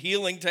 and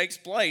healing takes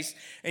place.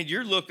 And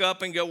you look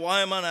up and go,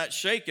 why am I not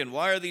shaken?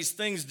 Why are these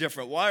things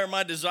different? Why are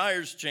my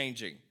desires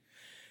changing?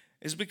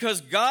 It's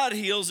because God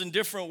heals in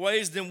different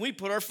ways than we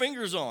put our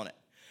fingers on it.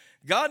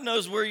 God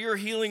knows where your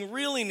healing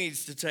really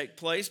needs to take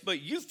place,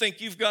 but you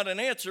think you've got an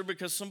answer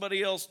because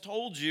somebody else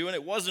told you, and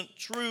it wasn't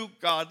true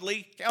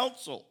godly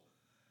counsel.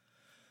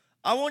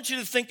 I want you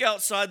to think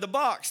outside the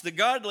box. The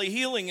godly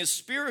healing is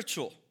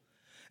spiritual.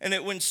 And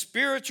that when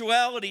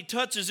spirituality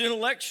touches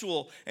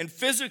intellectual and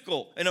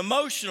physical and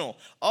emotional,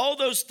 all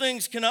those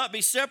things cannot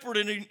be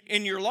separated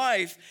in your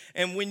life.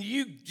 And when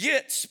you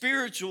get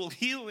spiritual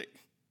healing,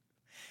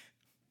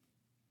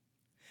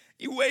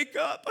 you wake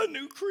up a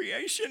new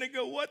creation and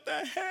go, what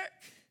the heck?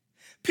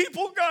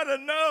 People got to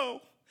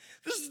know.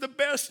 This is the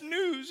best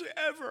news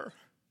ever.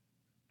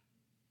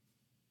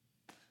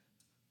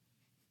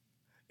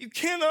 You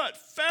cannot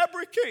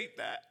fabricate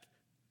that.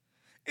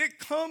 It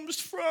comes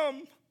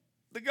from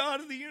the God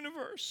of the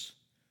universe.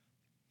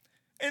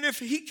 And if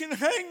he can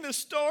hang the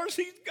stars,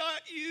 he's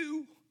got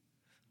you.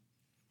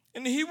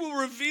 And he will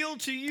reveal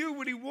to you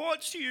what he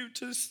wants you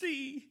to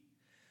see.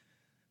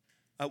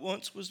 I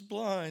once was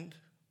blind,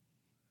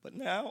 but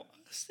now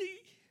I see.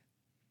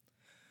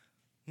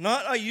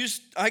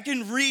 I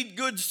can read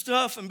good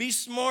stuff and be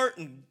smart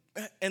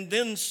and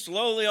then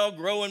slowly I'll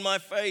grow in my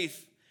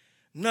faith.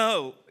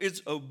 No,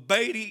 it's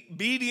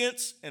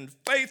obedience and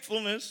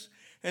faithfulness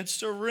and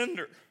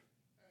surrender.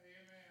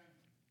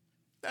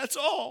 That's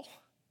all.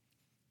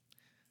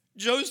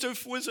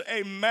 Joseph was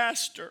a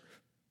master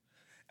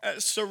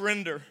at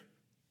surrender.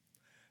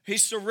 He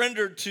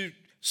surrendered to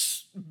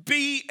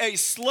be a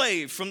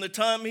slave from the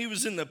time he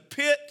was in the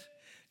pit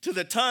to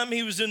the time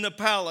he was in the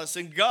palace,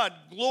 and God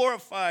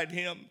glorified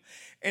him,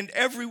 and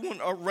everyone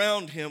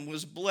around him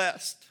was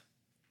blessed.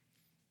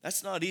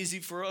 That's not easy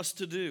for us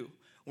to do.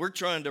 We're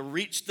trying to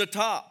reach the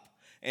top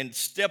and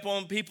step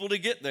on people to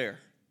get there.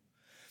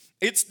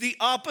 It's the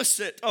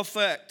opposite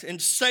effect,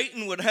 and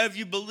Satan would have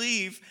you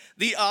believe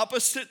the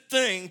opposite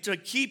thing to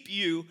keep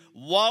you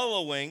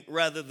wallowing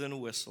rather than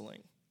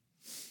whistling.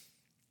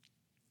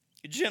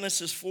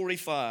 Genesis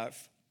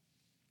 45,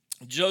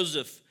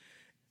 Joseph,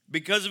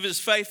 because of his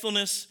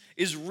faithfulness,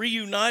 is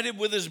reunited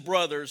with his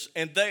brothers,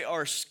 and they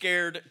are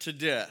scared to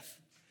death.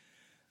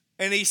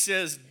 And he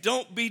says,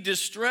 don't be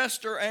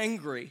distressed or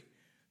angry.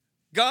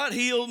 God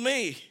healed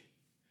me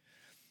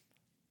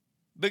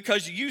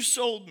because you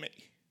sold me.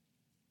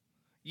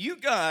 You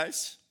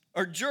guys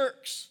are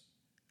jerks.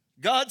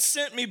 God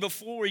sent me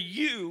before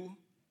you.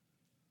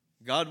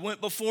 God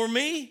went before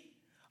me.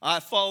 I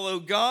follow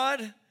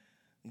God.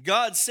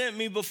 God sent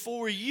me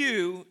before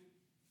you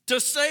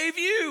to save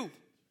you,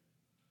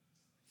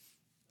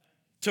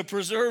 to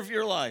preserve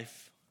your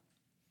life.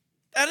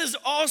 That is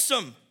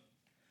awesome.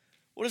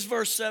 What does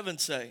verse 7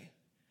 say?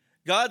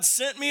 God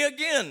sent me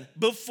again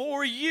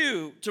before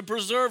you to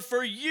preserve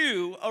for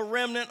you a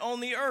remnant on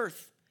the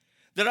earth.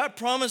 That I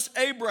promised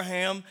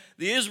Abraham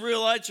the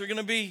Israelites are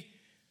going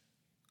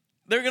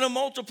to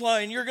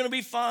multiply and you're going to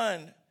be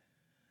fine.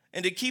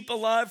 And to keep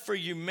alive for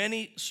you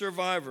many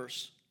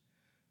survivors.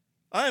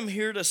 I am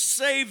here to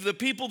save the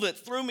people that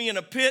threw me in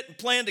a pit and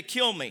planned to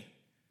kill me.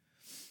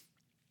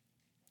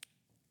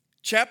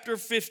 Chapter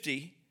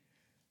 50,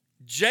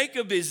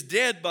 Jacob is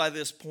dead by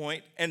this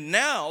point, and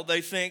now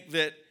they think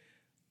that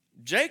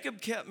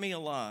Jacob kept me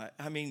alive.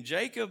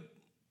 Jacob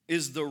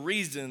is the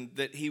reason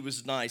that he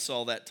was nice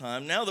all that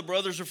time. Now the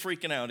brothers are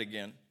freaking out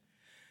again.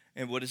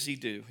 And what does he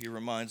do? He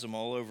reminds them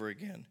all over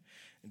again.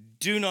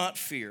 Do not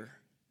fear,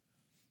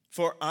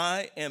 for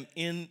am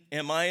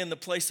I in the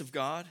place of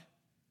God?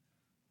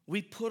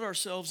 We put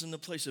ourselves in the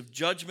place of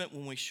judgment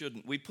when we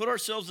shouldn't. We put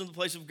ourselves in the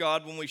place of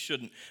God when we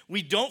shouldn't.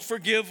 We don't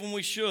forgive when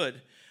we should.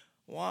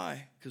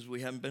 Why? Because we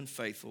haven't been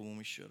faithful when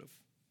we should have.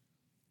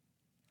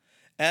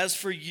 As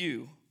for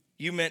you,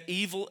 you meant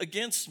evil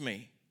against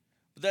me,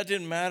 but that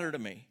didn't matter to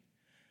me.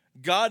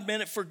 God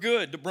meant it for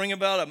good, to bring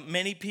about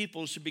many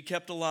people should be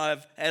kept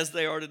alive as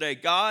they are today.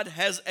 God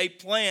has a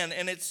plan,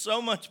 and it's so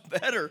much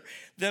better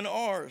than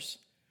ours.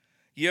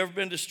 You ever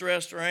been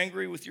distressed or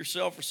angry with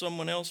yourself or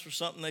someone else for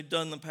something they've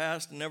done in the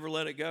past and never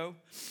let it go?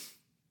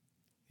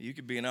 You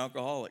could be an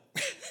alcoholic.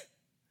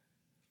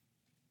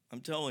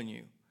 I'm telling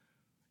you,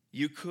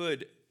 you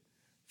could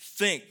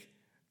think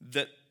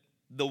that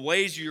the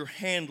ways you're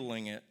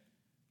handling it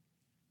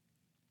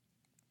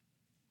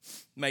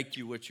make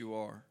you what you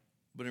are.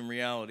 But in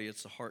reality,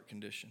 it's a heart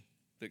condition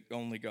that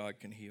only God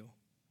can heal.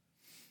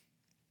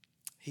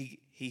 He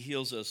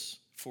heals us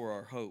for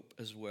our hope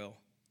as well.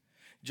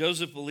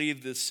 Joseph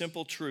believed this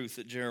simple truth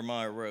that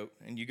Jeremiah wrote,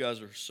 and you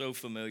guys are so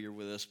familiar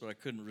with this, but I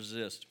couldn't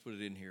resist to put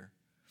it in here.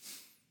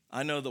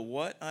 I know the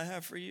what I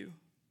have for you.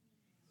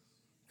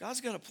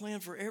 God's got a plan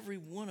for every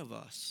one of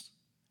us.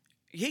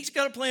 He's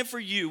got a plan for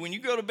you. When you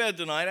go to bed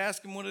tonight,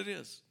 ask him what it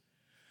is.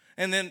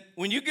 And then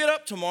when you get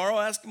up tomorrow,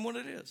 ask him what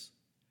it is.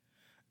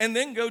 and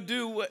then go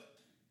do what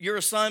your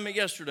assignment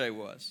yesterday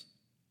was.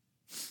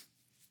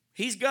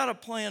 He's got a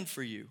plan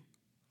for you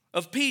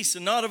of peace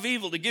and not of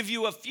evil, to give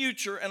you a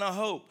future and a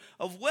hope,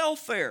 of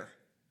welfare.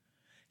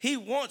 He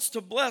wants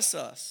to bless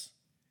us,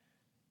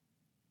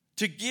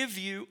 to give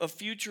you a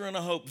future and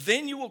a hope.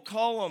 Then you will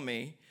call on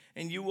me,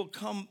 and you will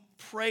come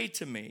pray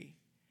to me,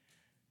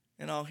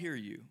 and I'll hear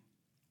you.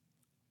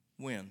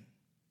 When?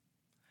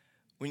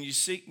 When you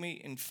seek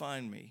me and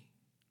find me.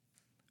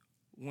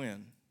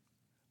 When?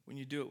 When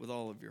you do it with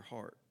all of your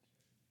heart.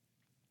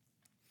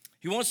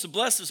 He wants to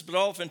bless us, but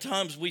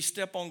oftentimes we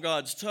step on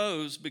God's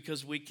toes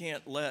because we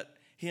can't let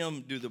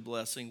him do the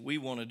blessing. We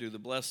want to do the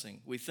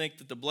blessing. We think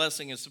that the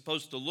blessing is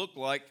supposed to look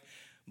like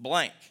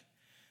blank,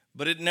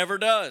 but it never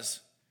does.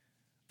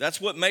 That's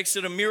what makes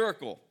it a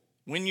miracle.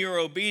 When you're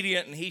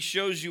obedient and he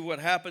shows you what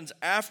happens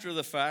after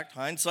the fact,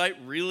 hindsight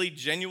really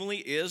genuinely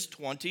is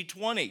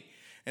 20/20.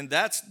 And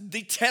that's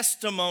the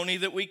testimony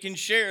that we can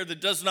share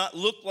that does not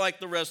look like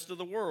the rest of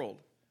the world.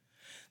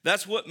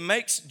 That's what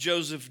makes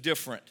Joseph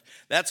different.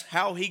 That's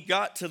how he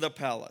got to the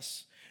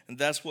palace. And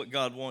that's what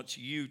God wants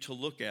you to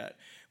look at.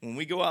 When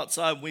we go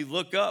outside, we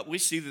look up, we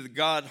see that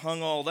God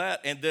hung all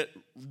that, and that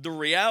the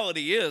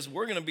reality is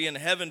we're going to be in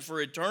heaven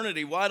for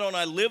eternity. Why don't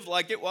I live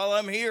like it while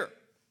I'm here?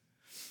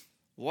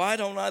 Why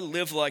don't I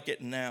live like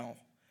it now?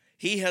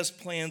 He has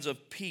plans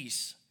of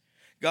peace.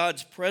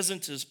 God's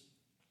presence is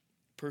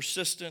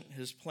persistent.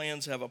 His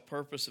plans have a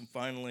purpose. And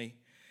finally,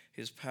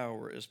 his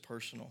power is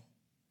personal.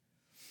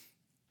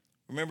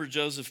 Remember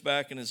Joseph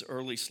back in his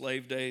early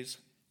slave days?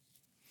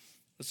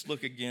 Let's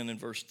look again in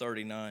verse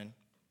 39.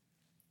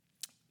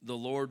 The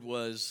Lord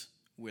was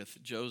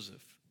with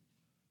Joseph.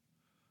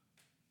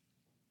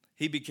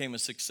 He became a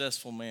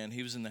successful man.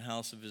 He was in the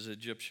house of his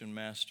Egyptian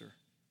master.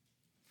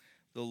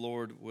 The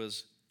Lord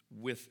was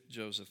with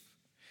Joseph.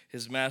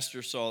 His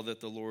master saw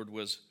that the Lord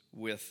was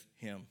with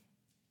him,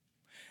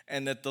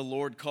 and that the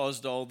Lord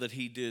caused all that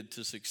he did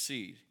to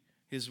succeed.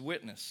 His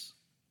witness.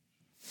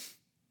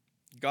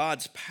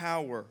 God's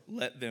power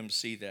let them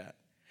see that.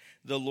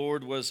 The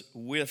Lord was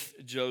with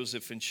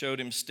Joseph and showed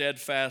him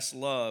steadfast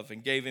love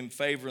and gave him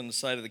favor in the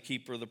sight of the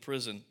keeper of the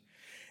prison.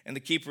 And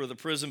the keeper of the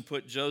prison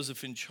put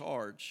Joseph in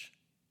charge.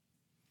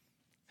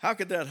 How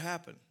could that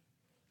happen?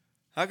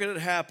 How could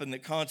it happen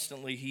that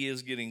constantly he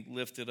is getting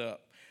lifted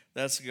up?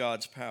 That's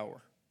God's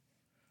power.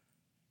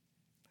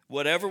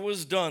 Whatever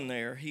was done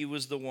there, he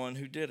was the one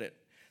who did it.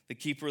 The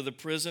keeper of the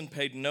prison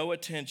paid no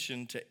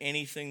attention to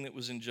anything that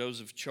was in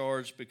Joseph's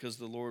charge because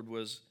the Lord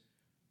was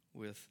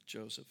with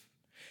Joseph.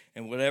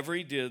 And whatever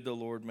he did, the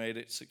Lord made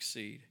it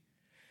succeed.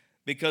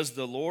 Because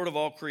the Lord of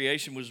all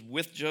creation was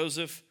with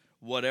Joseph,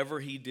 whatever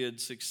he did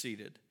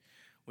succeeded.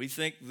 We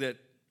think that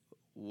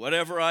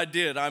whatever I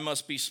did, I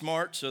must be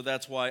smart, so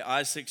that's why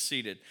I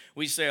succeeded.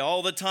 We say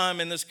all the time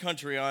in this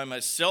country, I'm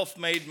a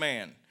self-made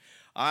man.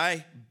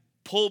 I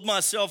pulled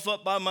myself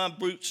up by my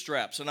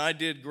bootstraps, and I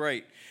did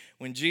great.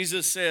 When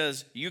Jesus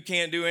says, you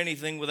can't do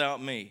anything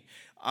without me.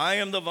 I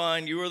am the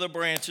vine, you are the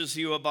branches.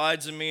 He who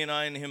abides in me and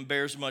I in him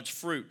bears much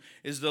fruit.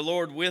 Is the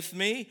Lord with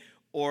me,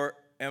 or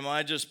am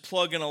I just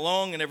plugging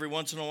along and every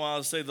once in a while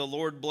I say, the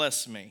Lord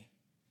bless me?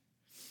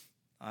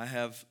 I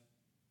have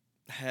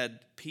had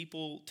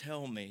people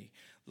tell me,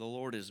 the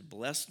Lord has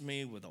blessed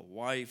me with a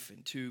wife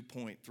and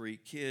 2.3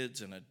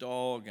 kids and a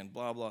dog and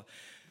blah, blah.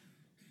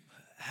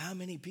 How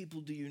many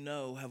people do you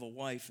know have a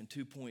wife and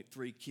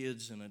 2.3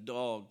 kids and a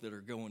dog that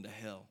are going to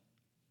hell?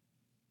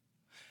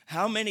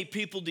 How many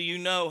people do you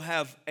know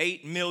have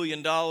 $8 million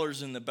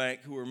in the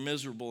bank who are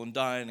miserable and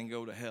dying and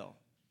go to hell?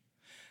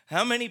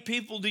 How many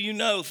people do you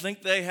know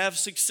think they have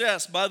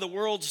success by the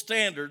world's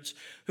standards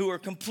who are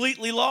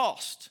completely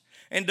lost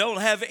and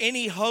don't have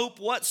any hope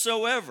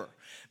whatsoever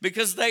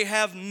because they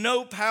have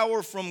no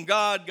power from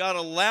God? God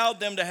allowed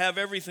them to have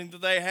everything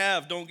that they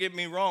have, don't get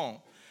me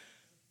wrong.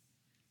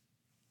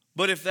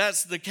 But if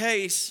that's the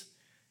case,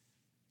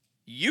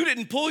 you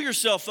didn't pull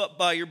yourself up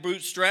by your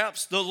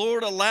bootstraps. The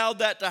Lord allowed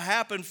that to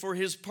happen for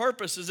his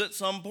purposes at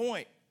some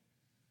point.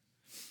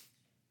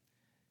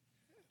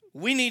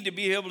 We need to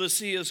be able to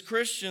see as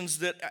Christians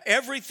that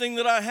everything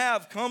that I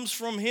have comes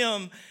from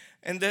him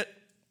and that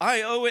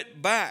I owe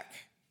it back,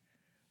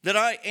 that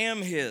I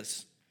am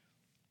his.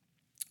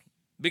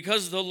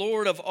 Because the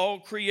Lord of all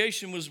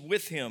creation was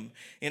with him.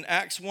 In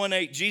Acts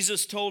 1:8,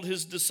 Jesus told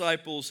his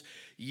disciples,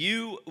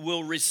 you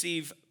will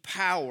receive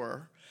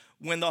power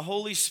when the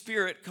Holy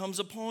Spirit comes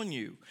upon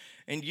you.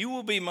 And you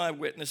will be my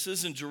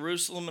witnesses in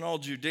Jerusalem and all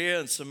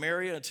Judea and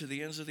Samaria and to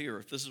the ends of the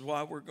earth. This is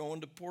why we're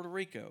going to Puerto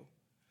Rico.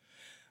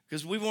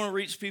 Because we want to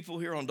reach people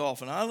here on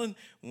Dauphin Island.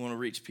 We want to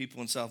reach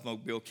people in South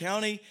Mobile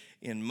County,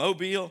 in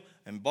Mobile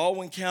and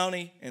Baldwin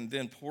County, and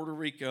then Puerto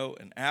Rico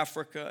and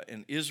Africa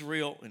and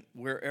Israel and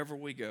wherever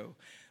we go.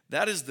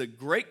 That is the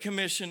Great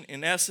Commission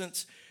in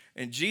essence.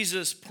 And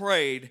Jesus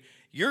prayed,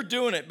 you're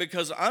doing it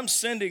because I'm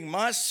sending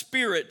my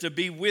Spirit to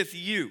be with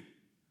you.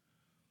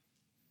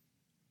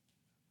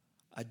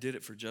 I did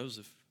it for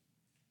Joseph.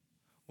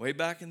 Way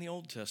back in the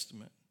Old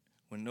Testament,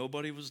 when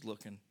nobody was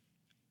looking,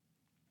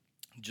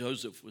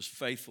 Joseph was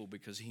faithful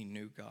because he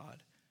knew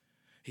God.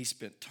 He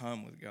spent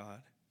time with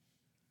God.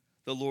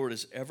 The Lord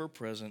is ever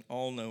present,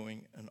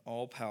 all-knowing, and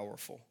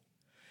all-powerful.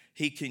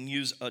 He can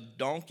use a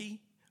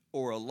donkey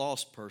or a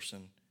lost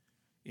person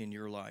in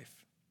your life.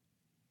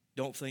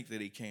 Don't think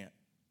that he can't.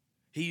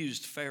 He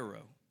used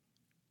Pharaoh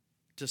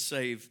to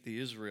save the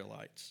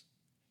Israelites.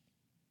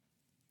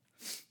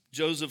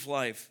 Joseph's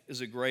life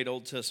is a great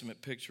Old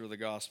Testament picture of the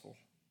gospel,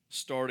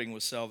 starting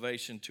with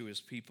salvation to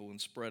his people and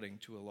spreading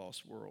to a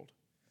lost world.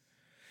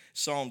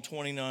 Psalm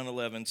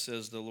 29:11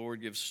 says, the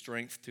Lord gives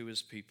strength to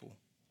his people.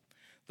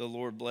 The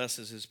Lord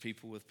blesses his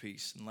people with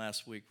peace. And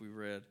last week we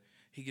read,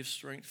 he gives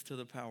strength to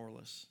the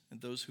powerless,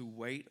 and those who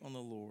wait on the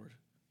Lord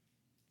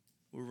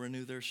will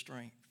renew their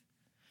strength.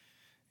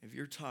 If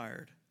you're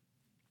tired,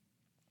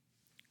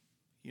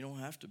 you don't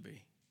have to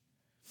be.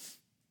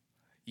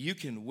 You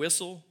can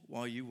whistle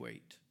while you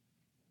wait.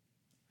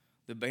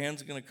 The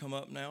band's going to come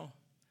up now.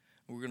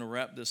 We're going to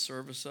wrap this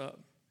service up.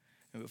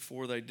 And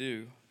before they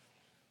do,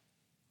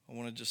 I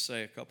want to just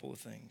say a couple of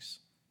things.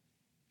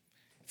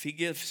 If he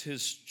gives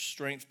his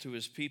strength to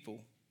his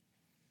people,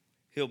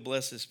 he'll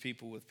bless his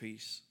people with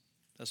peace.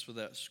 That's what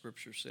that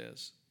scripture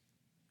says.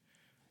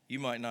 You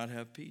might not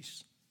have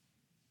peace.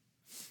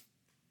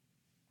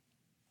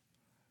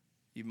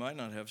 You might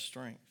not have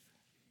strength.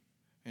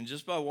 And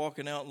just by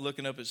walking out and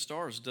looking up at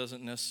stars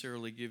doesn't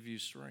necessarily give you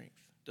strength,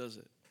 does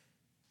it?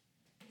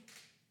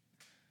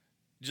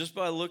 Just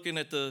by looking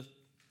at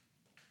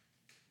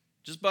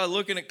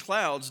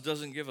clouds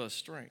doesn't give us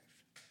strength.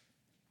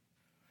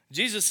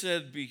 Jesus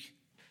said,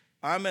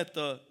 I'm at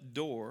the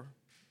door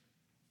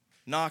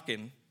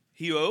knocking.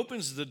 He who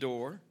opens the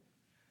door,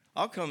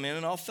 I'll come in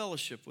and I'll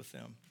fellowship with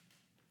them.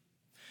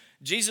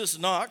 Jesus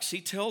knocks. He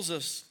tells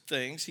us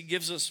things. He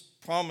gives us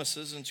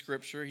promises in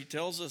Scripture. He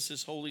tells us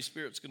his Holy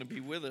Spirit's going to be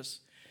with us.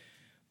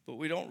 But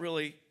we don't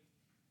really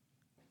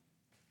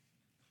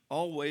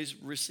always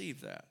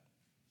receive that.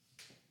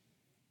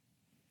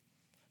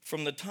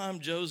 From the time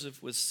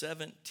Joseph was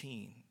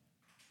 17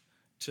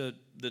 to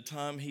the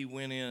time he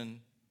went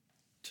in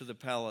to the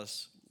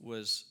palace,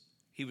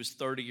 he was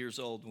 30 years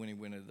old when he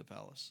went into the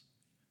palace.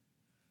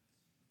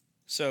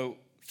 So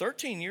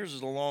 13 years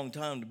is a long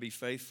time to be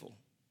faithful.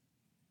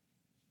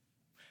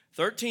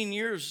 13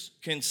 years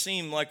can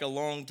seem like a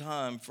long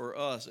time for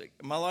us.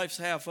 My life's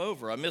half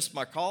over. I missed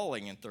my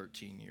calling in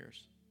 13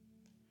 years.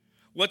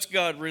 What's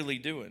God really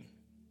doing?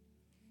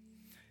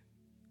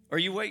 Are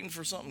you waiting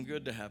for something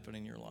good to happen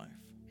in your life?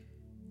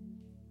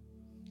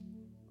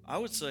 I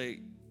would say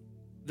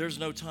there's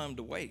no time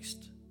to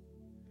waste.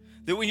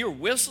 That when you're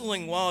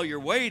whistling while you're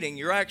waiting,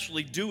 you're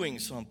actually doing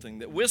something.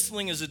 That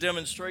whistling is a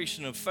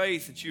demonstration of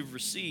faith that you've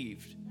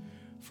received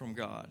from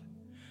God.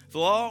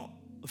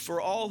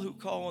 For all who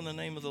call on the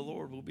name of the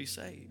Lord will be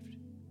saved.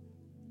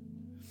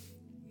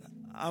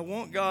 I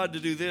want God to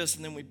do this,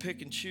 and then we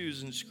pick and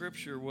choose in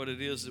Scripture what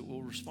it is that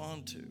we'll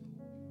respond to.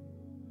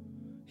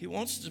 He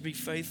wants us to be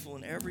faithful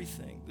in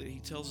everything that he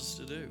tells us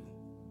to do.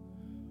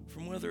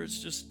 From whether it's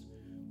just,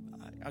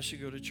 I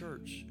should go to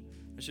church,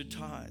 I should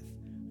tithe,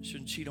 I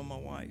shouldn't cheat on my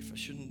wife,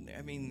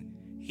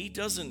 he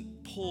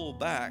doesn't pull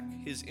back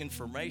his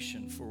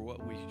information for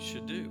what we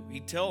should do.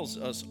 He tells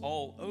us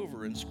all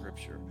over in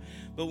Scripture.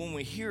 But when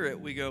we hear it,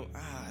 we go,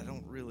 I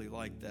don't really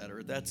like that,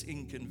 or that's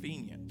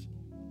inconvenient.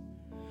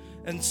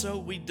 And so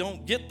we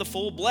don't get the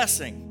full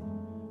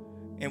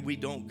blessing, and we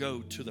don't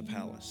go to the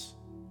palace.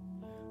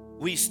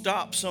 We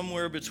stop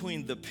somewhere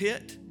between the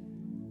pit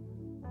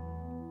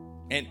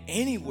and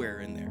anywhere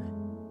in there.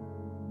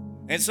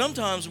 And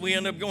sometimes we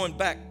end up going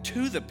back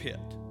to the pit.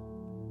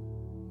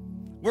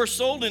 We're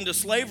sold into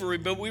slavery,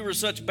 but we were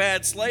such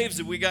bad slaves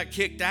that we got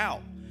kicked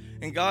out.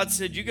 And God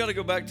said, you got to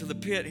go back to the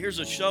pit. Here's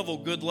a shovel.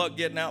 Good luck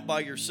getting out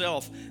by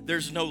yourself.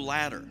 There's no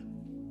ladder.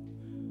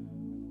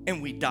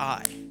 And we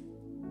die.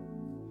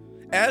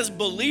 As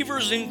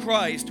believers in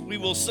Christ, we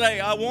will say,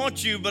 I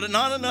want you, but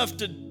not enough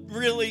to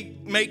really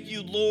make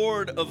you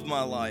Lord of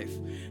my life.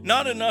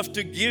 Not enough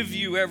to give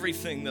you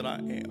everything that I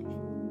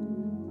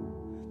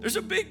am. There's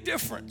a big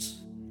difference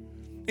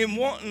in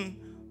wanting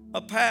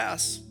a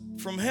pass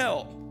from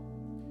hell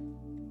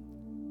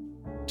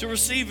to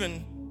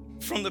receiving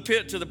from the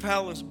pit to the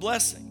palace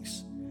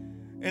blessings.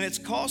 And it's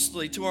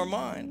costly to our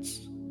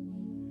minds.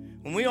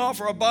 When we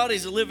offer our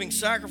bodies a living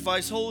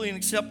sacrifice, holy and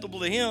acceptable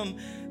to him,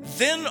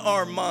 then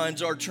our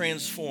minds are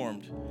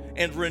transformed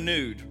and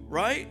renewed,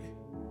 right?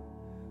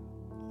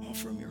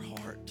 Offer him your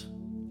heart.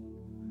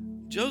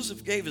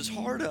 Joseph gave his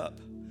heart up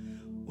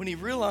when he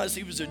realized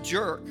he was a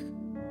jerk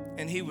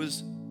and he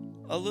was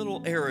a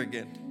little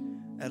arrogant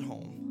at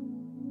home.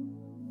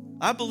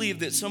 I believe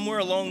that somewhere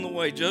along the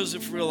way,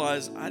 Joseph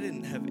realized I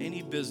didn't have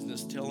any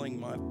business telling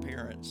my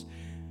parents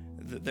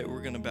that they were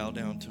going to bow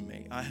down to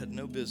me. I had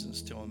no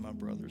business telling my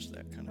brothers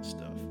that kind of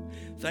stuff.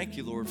 Thank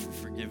you, Lord, for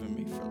forgiving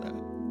me for that.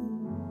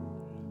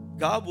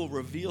 God will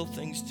reveal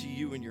things to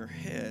you in your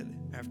head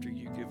after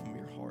you give him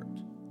your heart.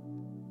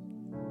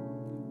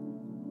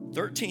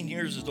 13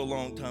 years is a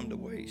long time to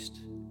waste.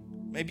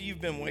 Maybe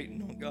you've been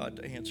waiting on God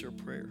to answer a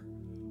prayer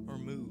or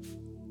move,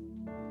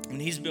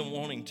 and he's been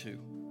wanting to.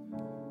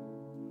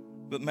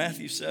 But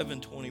Matthew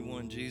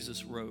 7:21,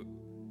 Jesus wrote,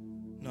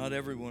 Not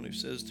everyone who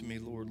says to me,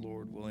 Lord,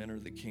 Lord, will enter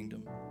the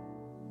kingdom,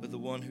 but the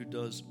one who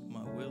does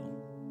my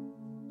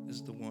will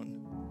is the one.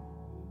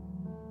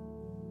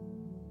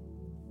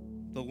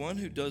 The one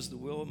who does the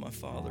will of my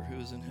Father who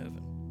is in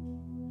heaven.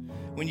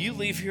 When you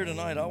leave here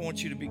tonight, I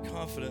want you to be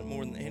confident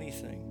more than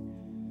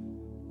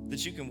anything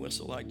that you can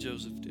whistle like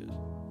Joseph did.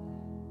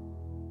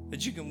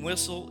 That you can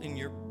whistle in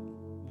your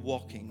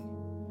walking.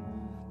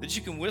 That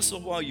you can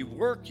whistle while you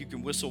work, you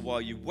can whistle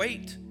while you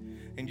wait,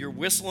 and your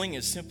whistling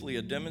is simply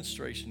a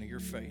demonstration of your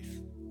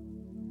faith.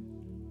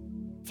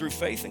 Through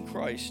faith in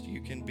Christ,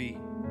 you can be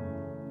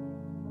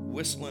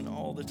whistling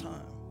all the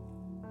time,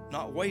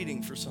 not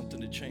waiting for something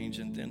to change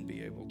and then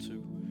be able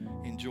to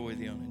enjoy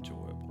the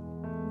unenjoyable.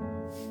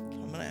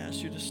 I'm going to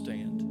ask you to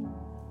stand,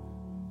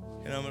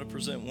 and I'm going to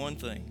present one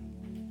thing.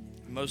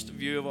 Most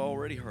of you have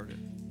already heard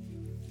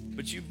it,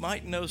 but you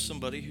might know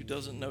somebody who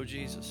doesn't know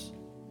Jesus.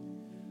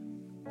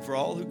 For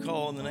all who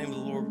call on the name of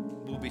the Lord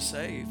will be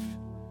saved.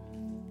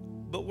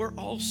 But we're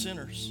all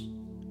sinners,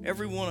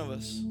 every one of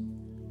us.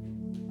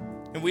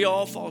 And we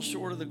all fall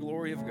short of the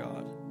glory of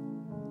God.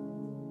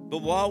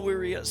 But while we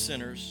were yet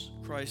sinners,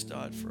 Christ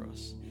died for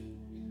us.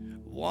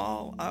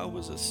 While I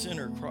was a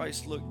sinner,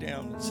 Christ looked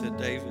down and said,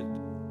 David,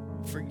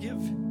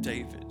 forgive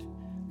David,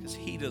 because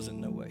he doesn't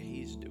know what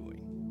he's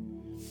doing.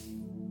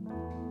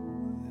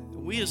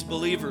 We as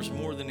believers,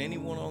 more than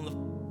anyone on the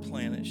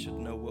planet, should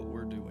know what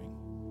we're doing.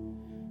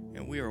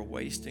 And we are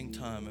wasting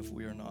time if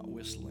we are not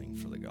whistling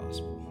for the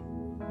gospel.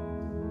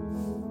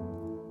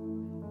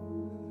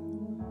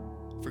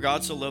 For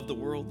God so loved the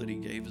world that he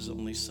gave his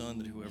only son,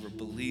 that whoever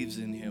believes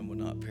in him would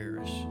not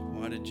perish.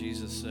 Why did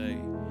Jesus say,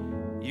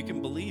 you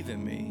can believe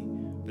in me,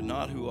 but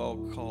not who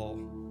I'll call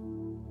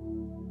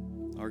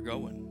are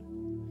going?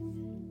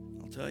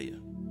 I'll tell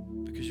you,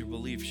 because your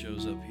belief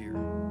shows up here.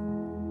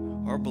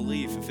 Our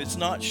belief, if it's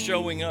not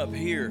showing up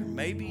here,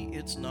 maybe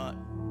it's not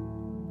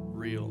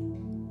real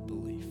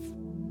belief.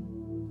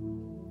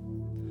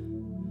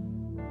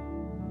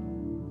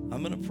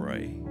 I'm going to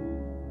pray.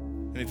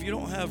 And if you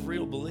don't have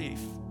real belief,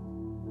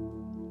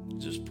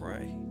 just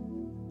pray,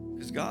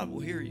 because God will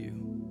hear you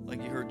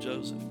like you heard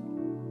Joseph.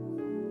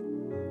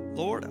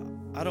 Lord,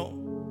 I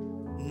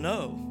don't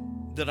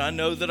know that I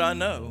know that I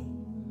know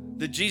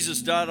that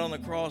Jesus died on the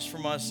cross for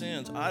my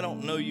sins. I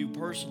don't know you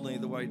personally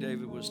the way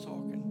David was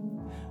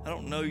talking. I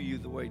don't know you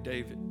the way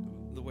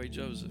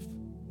Joseph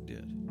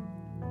did.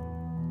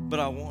 But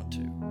I want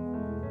to.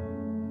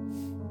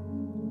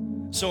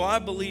 So I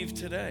believe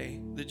today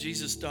that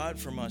Jesus died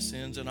for my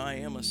sins, and I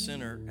am a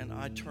sinner, and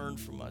I turn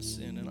from my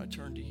sin and I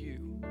turn to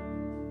you.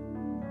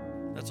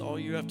 That's all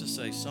you have to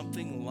say,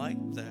 something like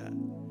that,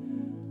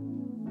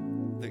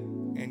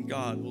 and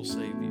God will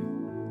save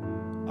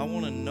you. I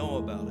want to know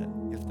about it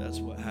if that's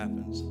what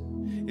happens.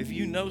 If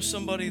you know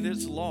somebody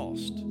that's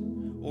lost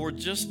or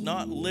just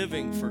not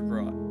living for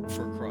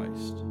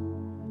Christ,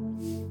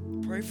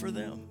 pray for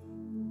them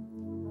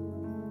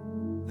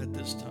at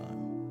this time.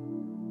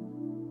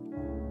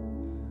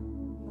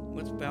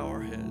 Let's bow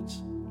our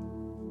heads,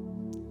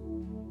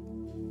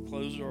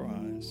 close our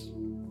eyes.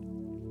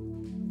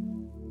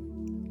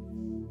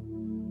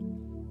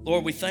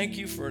 Lord, we thank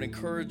you for an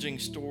encouraging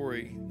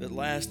story that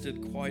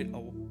lasted quite a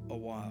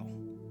while.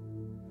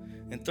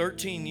 And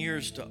 13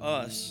 years to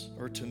us,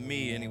 or to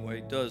me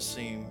anyway, does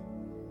seem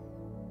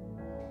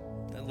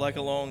like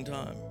a long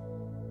time.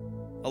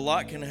 A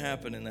lot can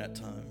happen in that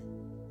time.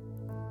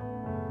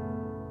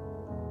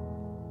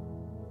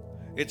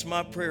 It's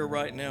my prayer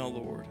right now,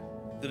 Lord,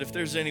 that if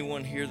there's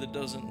anyone here that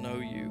doesn't know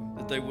you,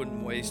 that they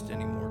wouldn't waste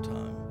any more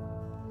time.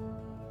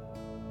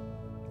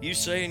 You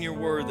say in your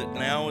word that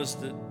now is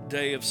the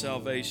day of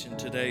salvation.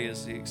 Today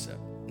is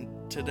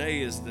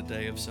the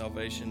day of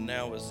salvation.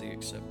 Now is the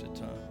accepted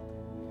time.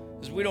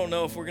 Because we don't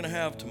know if we're going to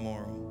have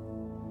tomorrow.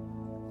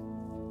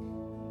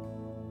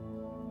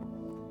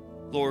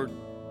 Lord,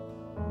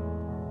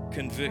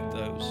 convict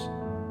those.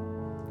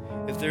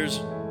 If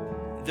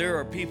there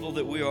are people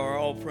that we are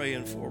all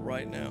praying for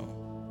right now,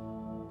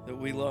 that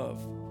we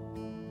love,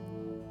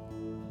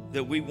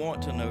 that we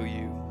want to know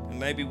you, and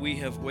maybe we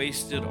have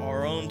wasted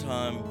our own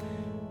time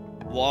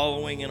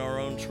wallowing in our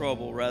own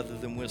trouble rather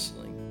than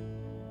whistling,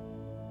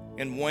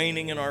 and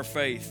waning in our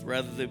faith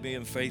rather than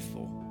being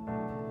faithful.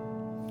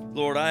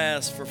 Lord, I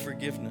ask for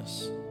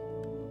forgiveness.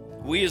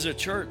 We as a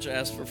church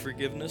ask for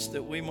forgiveness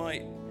that we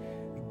might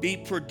be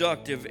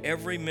productive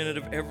every minute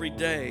of every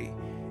day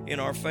in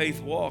our faith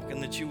walk,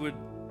 and that you would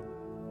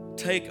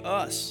take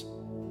us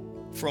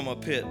from a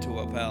pit to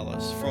a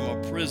palace, from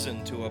a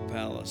prison to a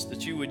palace,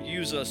 that you would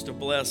use us to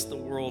bless the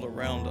world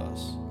around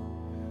us,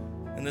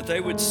 and that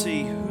they would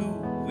see who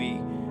we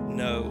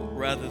know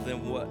rather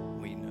than what